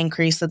 an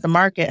increase that the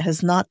market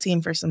has not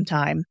seen for some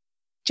time.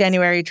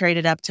 January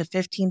traded up to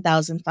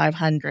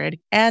 $15,500,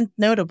 and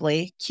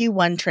notably,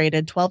 Q1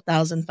 traded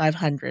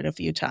 $12,500 a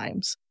few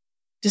times.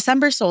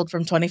 December sold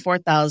from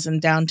 $24,000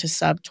 down to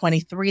sub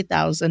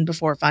 $23,000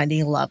 before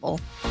finding a level.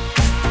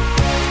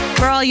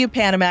 For all you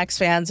Panamax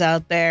fans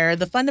out there,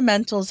 the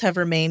fundamentals have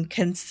remained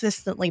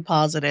consistently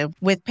positive,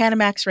 with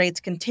Panamax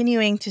rates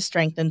continuing to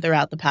strengthen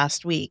throughout the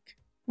past week.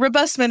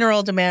 Robust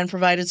mineral demand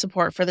provided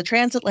support for the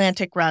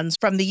transatlantic runs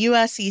from the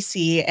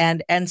USEC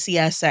and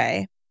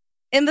NCSA.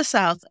 In the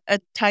South,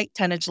 a tight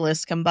tonnage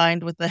list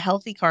combined with the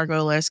healthy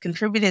cargo list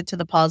contributed to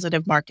the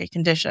positive market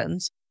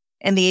conditions.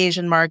 In the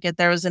Asian market,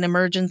 there was an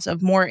emergence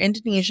of more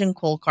Indonesian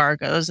coal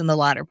cargoes in the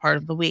latter part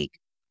of the week,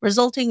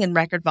 resulting in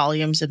record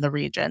volumes in the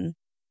region.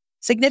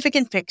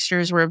 Significant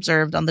fixtures were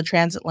observed on the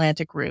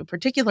transatlantic route,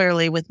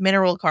 particularly with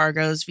mineral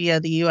cargoes via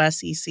the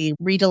USEC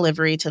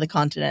redelivery to the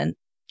continent.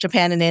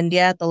 Japan and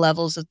India at the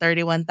levels of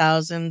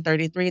 31,000,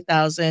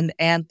 33,000,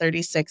 and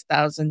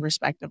 36,000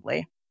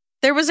 respectively.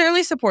 There was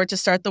early support to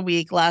start the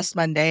week last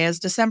Monday as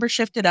December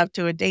shifted up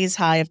to a day's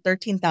high of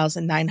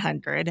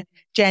 13,900,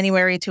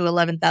 January to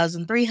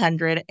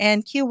 11,300,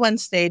 and Q1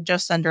 stayed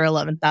just under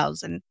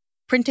 11,000,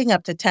 printing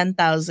up to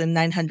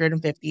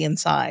 10,950 in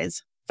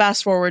size.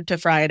 Fast forward to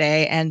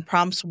Friday, and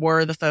prompts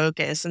were the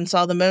focus and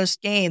saw the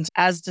most gains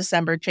as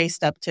December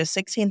chased up to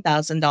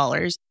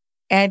 $16,000,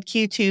 and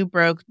Q2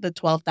 broke the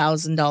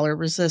 $12,000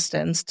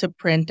 resistance to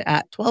print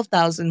at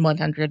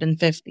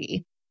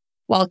 $12,150,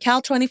 while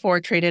Cal 24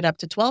 traded up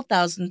to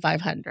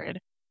 $12,500.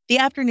 The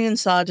afternoon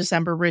saw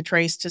December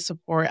retrace to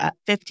support at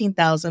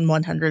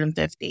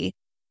 $15,150,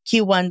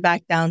 Q1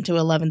 back down to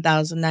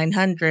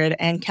 $11,900,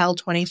 and Cal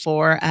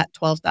 24 at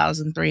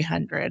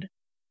 $12,300.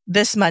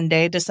 This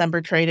Monday, December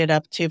traded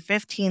up to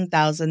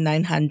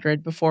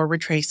 $15,900 before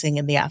retracing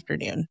in the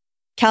afternoon.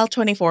 Cal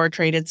 24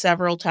 traded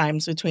several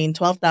times between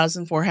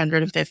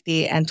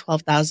 $12,450 and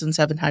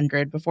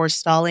 $12,700 before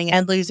stalling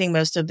and losing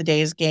most of the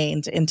day's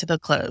gains into the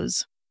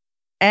close.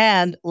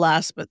 And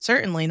last but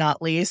certainly not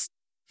least,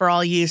 for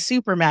all you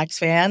Supermax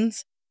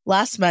fans,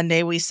 last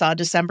Monday we saw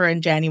December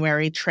and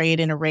January trade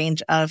in a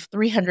range of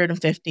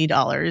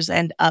 $350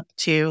 and up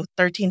to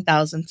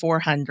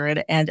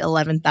 $13,400 and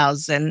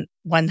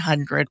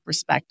 $11,100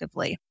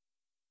 respectively.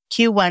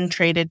 Q1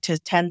 traded to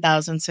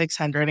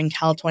 $10,600 and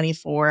Cal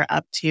 24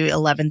 up to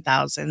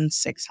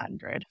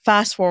 $11,600.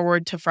 Fast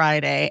forward to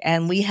Friday,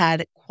 and we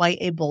had quite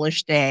a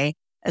bullish day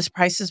as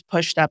prices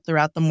pushed up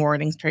throughout the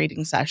morning's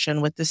trading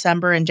session, with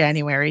December and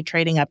January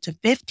trading up to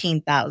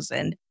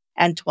 $15,000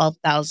 and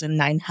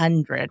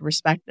 $12,900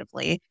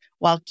 respectively,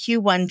 while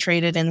Q1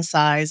 traded in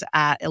size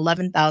at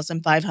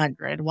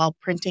 $11,500 while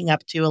printing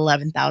up to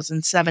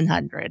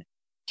 $11,700.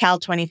 Cal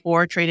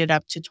 24 traded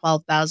up to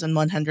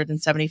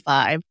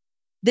 $12,175.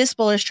 This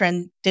bullish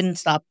trend didn't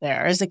stop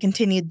there as it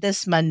continued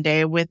this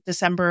Monday, with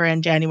December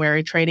and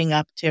January trading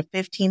up to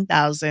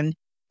 $15,000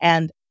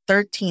 and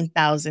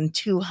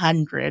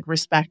 $13,200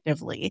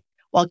 respectively,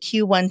 while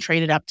Q1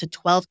 traded up to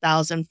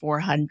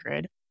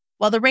 $12,400.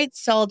 While the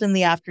rates stalled in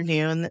the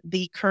afternoon,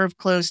 the curve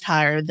closed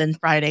higher than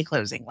Friday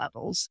closing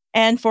levels.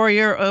 And for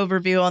your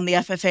overview on the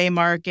FFA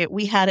market,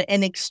 we had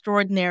an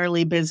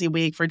extraordinarily busy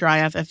week for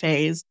dry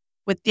FFAs,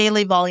 with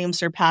daily volume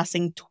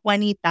surpassing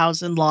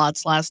 20,000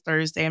 lots last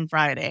Thursday and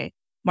Friday,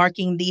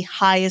 marking the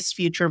highest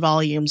future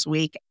volumes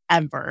week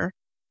ever,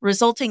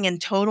 resulting in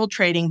total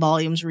trading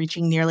volumes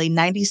reaching nearly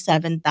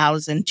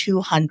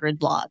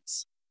 97,200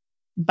 lots.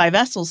 By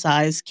vessel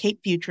size, Cape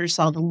Futures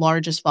saw the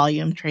largest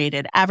volume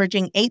traded,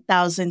 averaging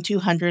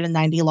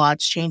 8,290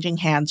 lots changing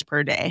hands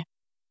per day.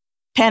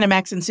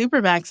 Panamax and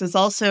Supermaxes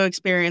also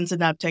experienced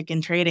an uptick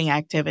in trading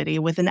activity,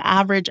 with an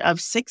average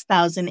of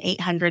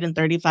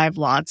 6,835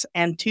 lots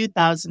and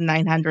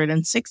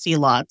 2,960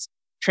 lots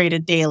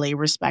traded daily,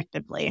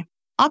 respectively.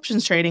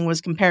 Options trading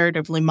was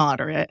comparatively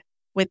moderate,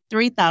 with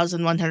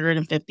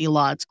 3,150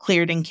 lots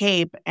cleared in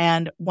Cape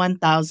and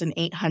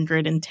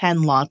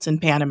 1,810 lots in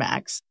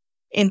Panamax.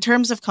 In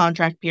terms of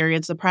contract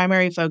periods, the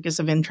primary focus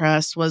of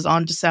interest was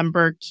on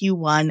December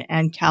Q1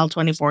 and Cal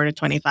 24 to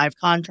 25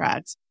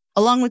 contracts,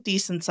 along with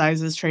decent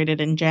sizes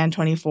traded in Jan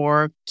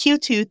 24,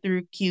 Q2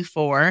 through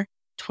Q4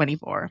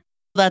 24.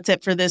 That's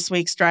it for this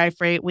week's Dry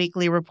Freight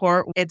Weekly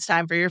Report. It's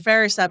time for your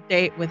Ferris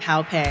update with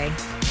How Pay.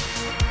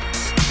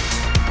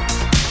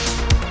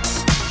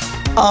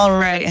 All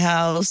right,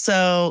 Hal.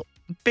 So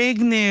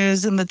big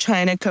news in the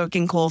China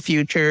coking coal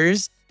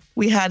futures.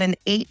 We had an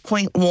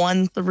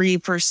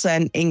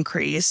 8.13%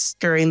 increase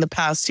during the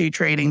past 2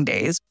 trading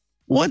days.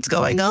 What's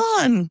going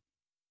on?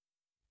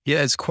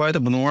 Yeah, it's quite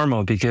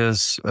abnormal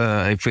because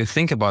if we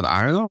think about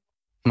iron ore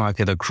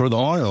market, the crude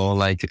oil,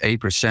 like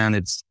 8%,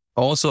 it's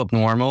also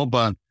abnormal,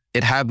 but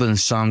it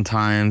happens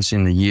sometimes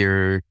in the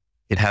year.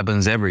 It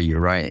happens every year,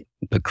 right?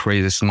 The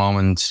craziest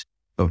moment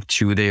of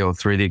 2-day or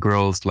 3-day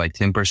growth, like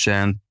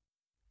 10%.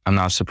 I'm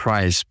not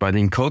surprised. But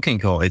in coking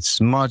coal, it's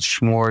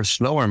much more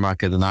slower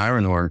market than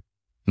iron ore.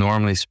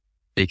 Normally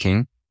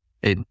speaking,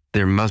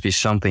 there must be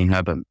something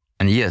happen.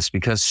 And yes,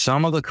 because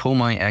some of the coal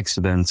mine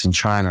accidents in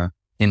China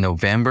in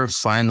November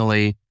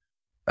finally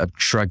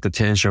attract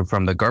attention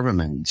from the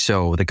government.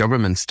 So the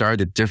government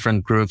started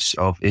different groups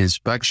of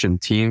inspection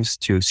teams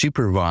to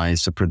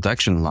supervise the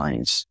production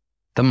lines,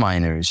 the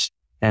miners,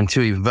 and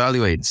to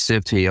evaluate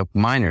safety of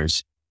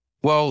miners.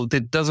 Well,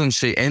 it doesn't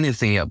say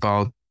anything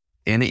about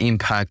any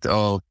impact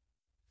of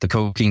the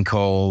coking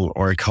coal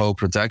or coal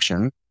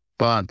production,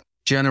 but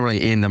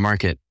generally in the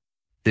market,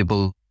 they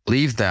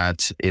believe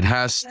that it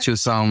has to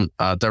some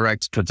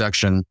direct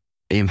production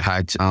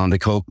impact on the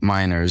coal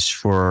miners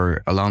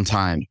for a long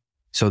time.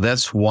 So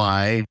that's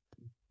why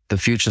the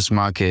futures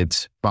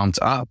market bumped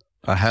up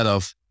ahead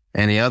of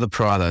any other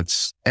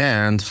products.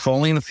 And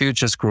following the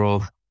futures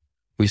growth,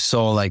 we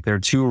saw like there are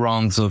 2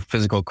 rounds of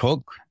physical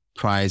coke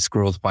price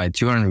growth by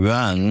 200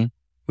 yuan,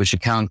 which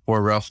account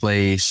for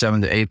roughly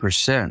 7 to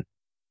 8%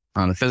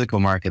 on the physical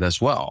market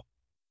as well.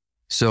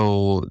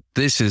 So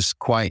this is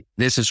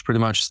pretty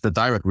much the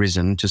direct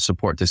reason to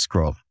support this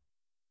growth.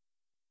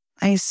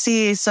 I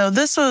see. So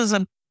this was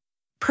a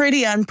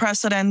pretty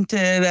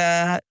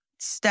unprecedented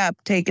step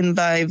taken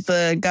by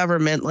the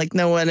government. Like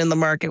no one in the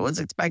market was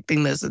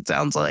expecting this, it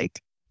sounds like.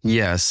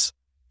 Yes,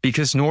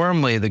 because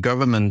normally the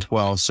government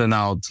will send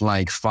out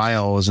like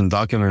files and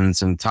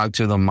documents and talk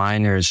to the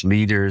miners,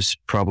 leaders,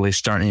 probably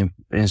start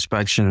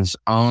inspections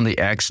on the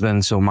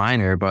accidental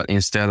miner, but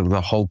instead of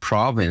the whole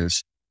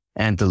province.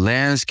 And the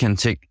lands can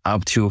take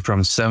up to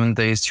from 7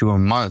 days to a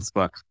month.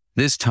 But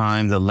this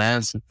time, the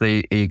lands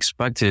they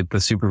expected the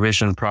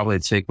supervision probably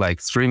take like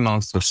 3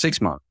 months to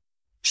 6 months.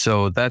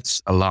 So that's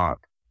a lot.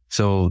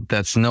 So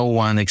that's no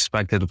one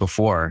expected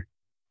before.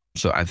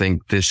 So I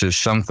think this is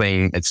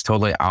something it's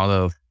totally out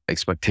of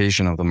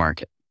expectation of the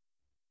market.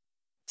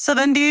 So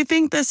then do you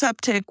think this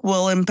uptick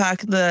will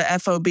impact the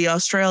FOB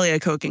Australia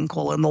coking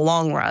coal in the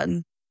long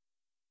run?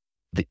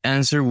 The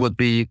answer would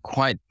be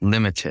quite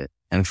limited.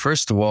 And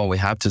first of all, we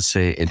have to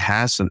say it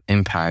has an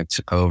impact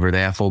over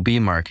the FOB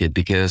market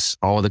because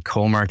all the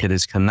coal market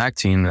is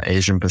connecting in the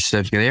Asian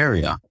Pacific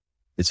area.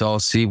 It's all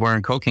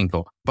seaborne coking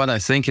coal, but I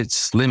think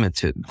it's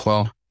limited.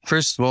 Well,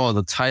 first of all,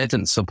 the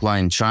tightened supply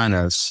in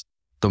China's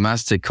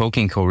domestic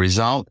coking coal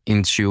result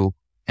into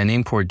an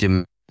import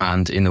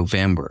demand in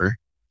November.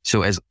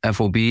 So as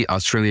FOB,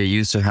 Australia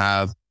used to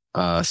have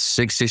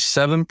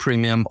 67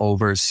 premium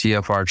over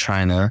CFR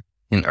China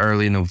in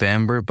early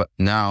November, but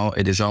now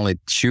it is only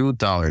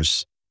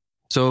 $2.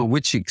 So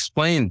which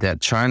explained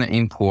that China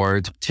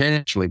import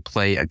potentially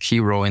play a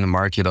key role in the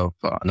market of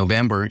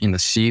November in the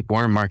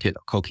seaborne market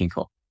of coking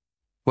coal.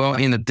 Well,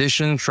 in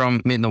addition,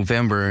 from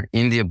mid-November,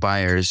 India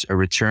buyers are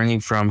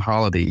returning from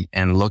holiday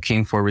and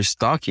looking for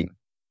restocking.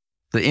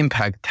 The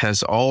impact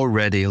has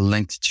already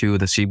linked to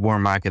the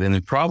seaborne market,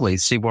 and probably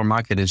seaborne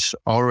market is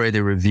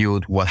already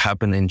reviewed what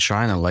happened in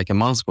China like a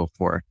month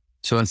before.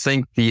 So I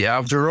think the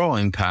after-all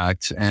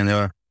impact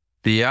and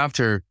the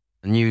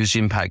after-news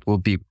impact will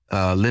be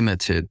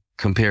limited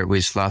compared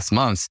with last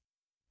month.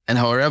 And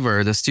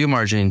however, the steel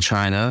margin in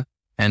China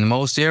and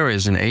most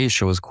areas in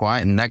Asia was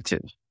quite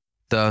negative.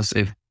 Thus,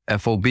 if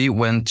FOB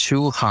went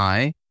too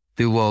high,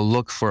 they will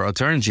look for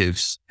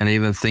alternatives and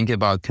even think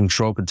about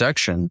control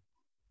production.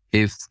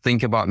 If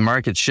think about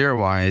market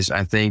share-wise,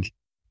 I think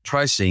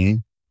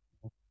pricing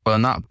will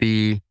not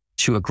be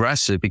too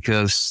aggressive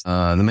because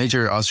the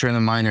major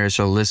Australian miners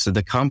are listed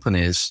the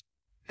companies.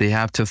 They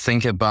have to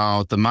think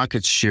about the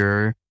market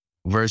share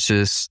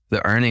versus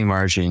the earning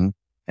margin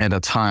at a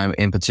time,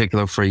 in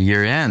particular for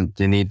year end.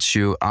 They need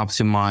to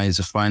optimize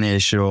the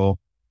financial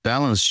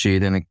balance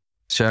sheet and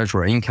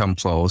etc. income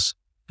flows.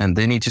 And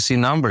they need to see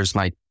numbers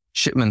like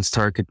shipments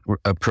target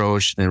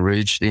approached and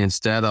reached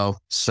instead of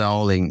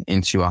selling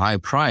into a high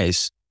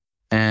price.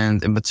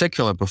 And in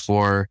particular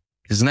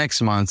because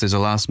next month is the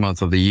last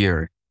month of the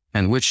year,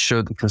 and which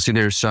should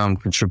consider some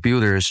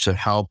contributors to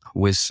help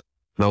with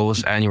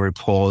those annual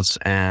reports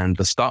and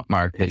the stock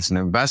markets and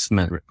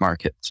investment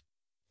markets.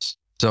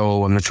 So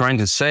what I'm trying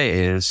to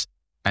say is,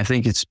 I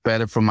think it's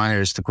better for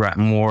miners to grab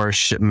more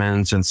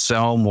shipments and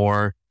sell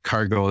more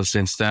cargoes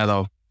instead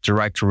of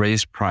direct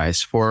raise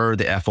price for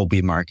the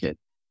FOB market.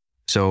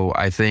 So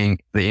I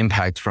think the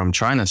impact from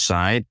China's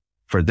side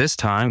for this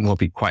time will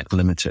be quite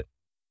limited.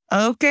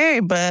 Okay,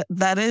 but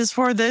that is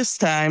for this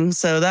time.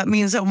 So that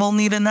means that we'll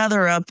need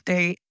another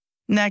update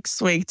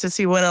next week to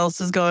see what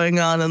else is going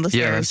on in the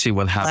let's see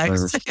what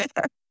happens.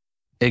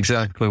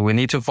 Exactly. We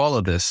need to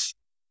follow this.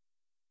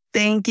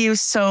 Thank you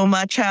so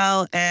much,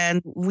 Hal.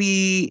 And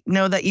we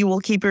know that you will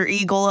keep your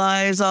eagle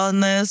eyes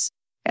on this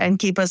and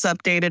keep us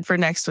updated for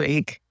next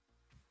week.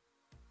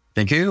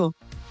 Thank you.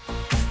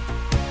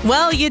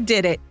 Well, you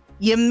did it.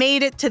 You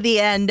made it to the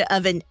end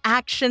of an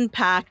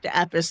action-packed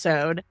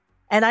episode,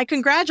 and I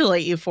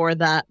congratulate you for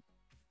that.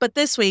 But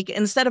this week,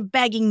 instead of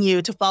begging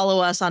you to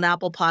follow us on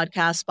Apple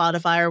Podcasts,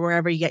 Spotify, or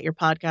wherever you get your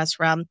podcasts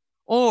from,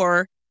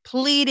 or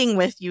pleading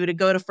with you to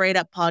go to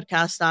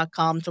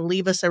freightuppodcast.com to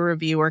leave us a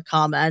review or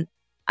comment,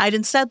 I'd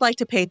instead like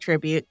to pay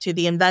tribute to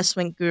the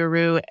investment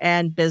guru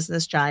and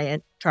business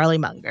giant, Charlie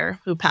Munger,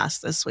 who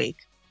passed this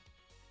week.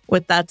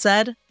 With that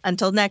said,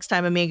 until next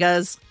time,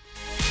 amigos.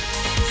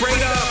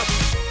 Freight Up!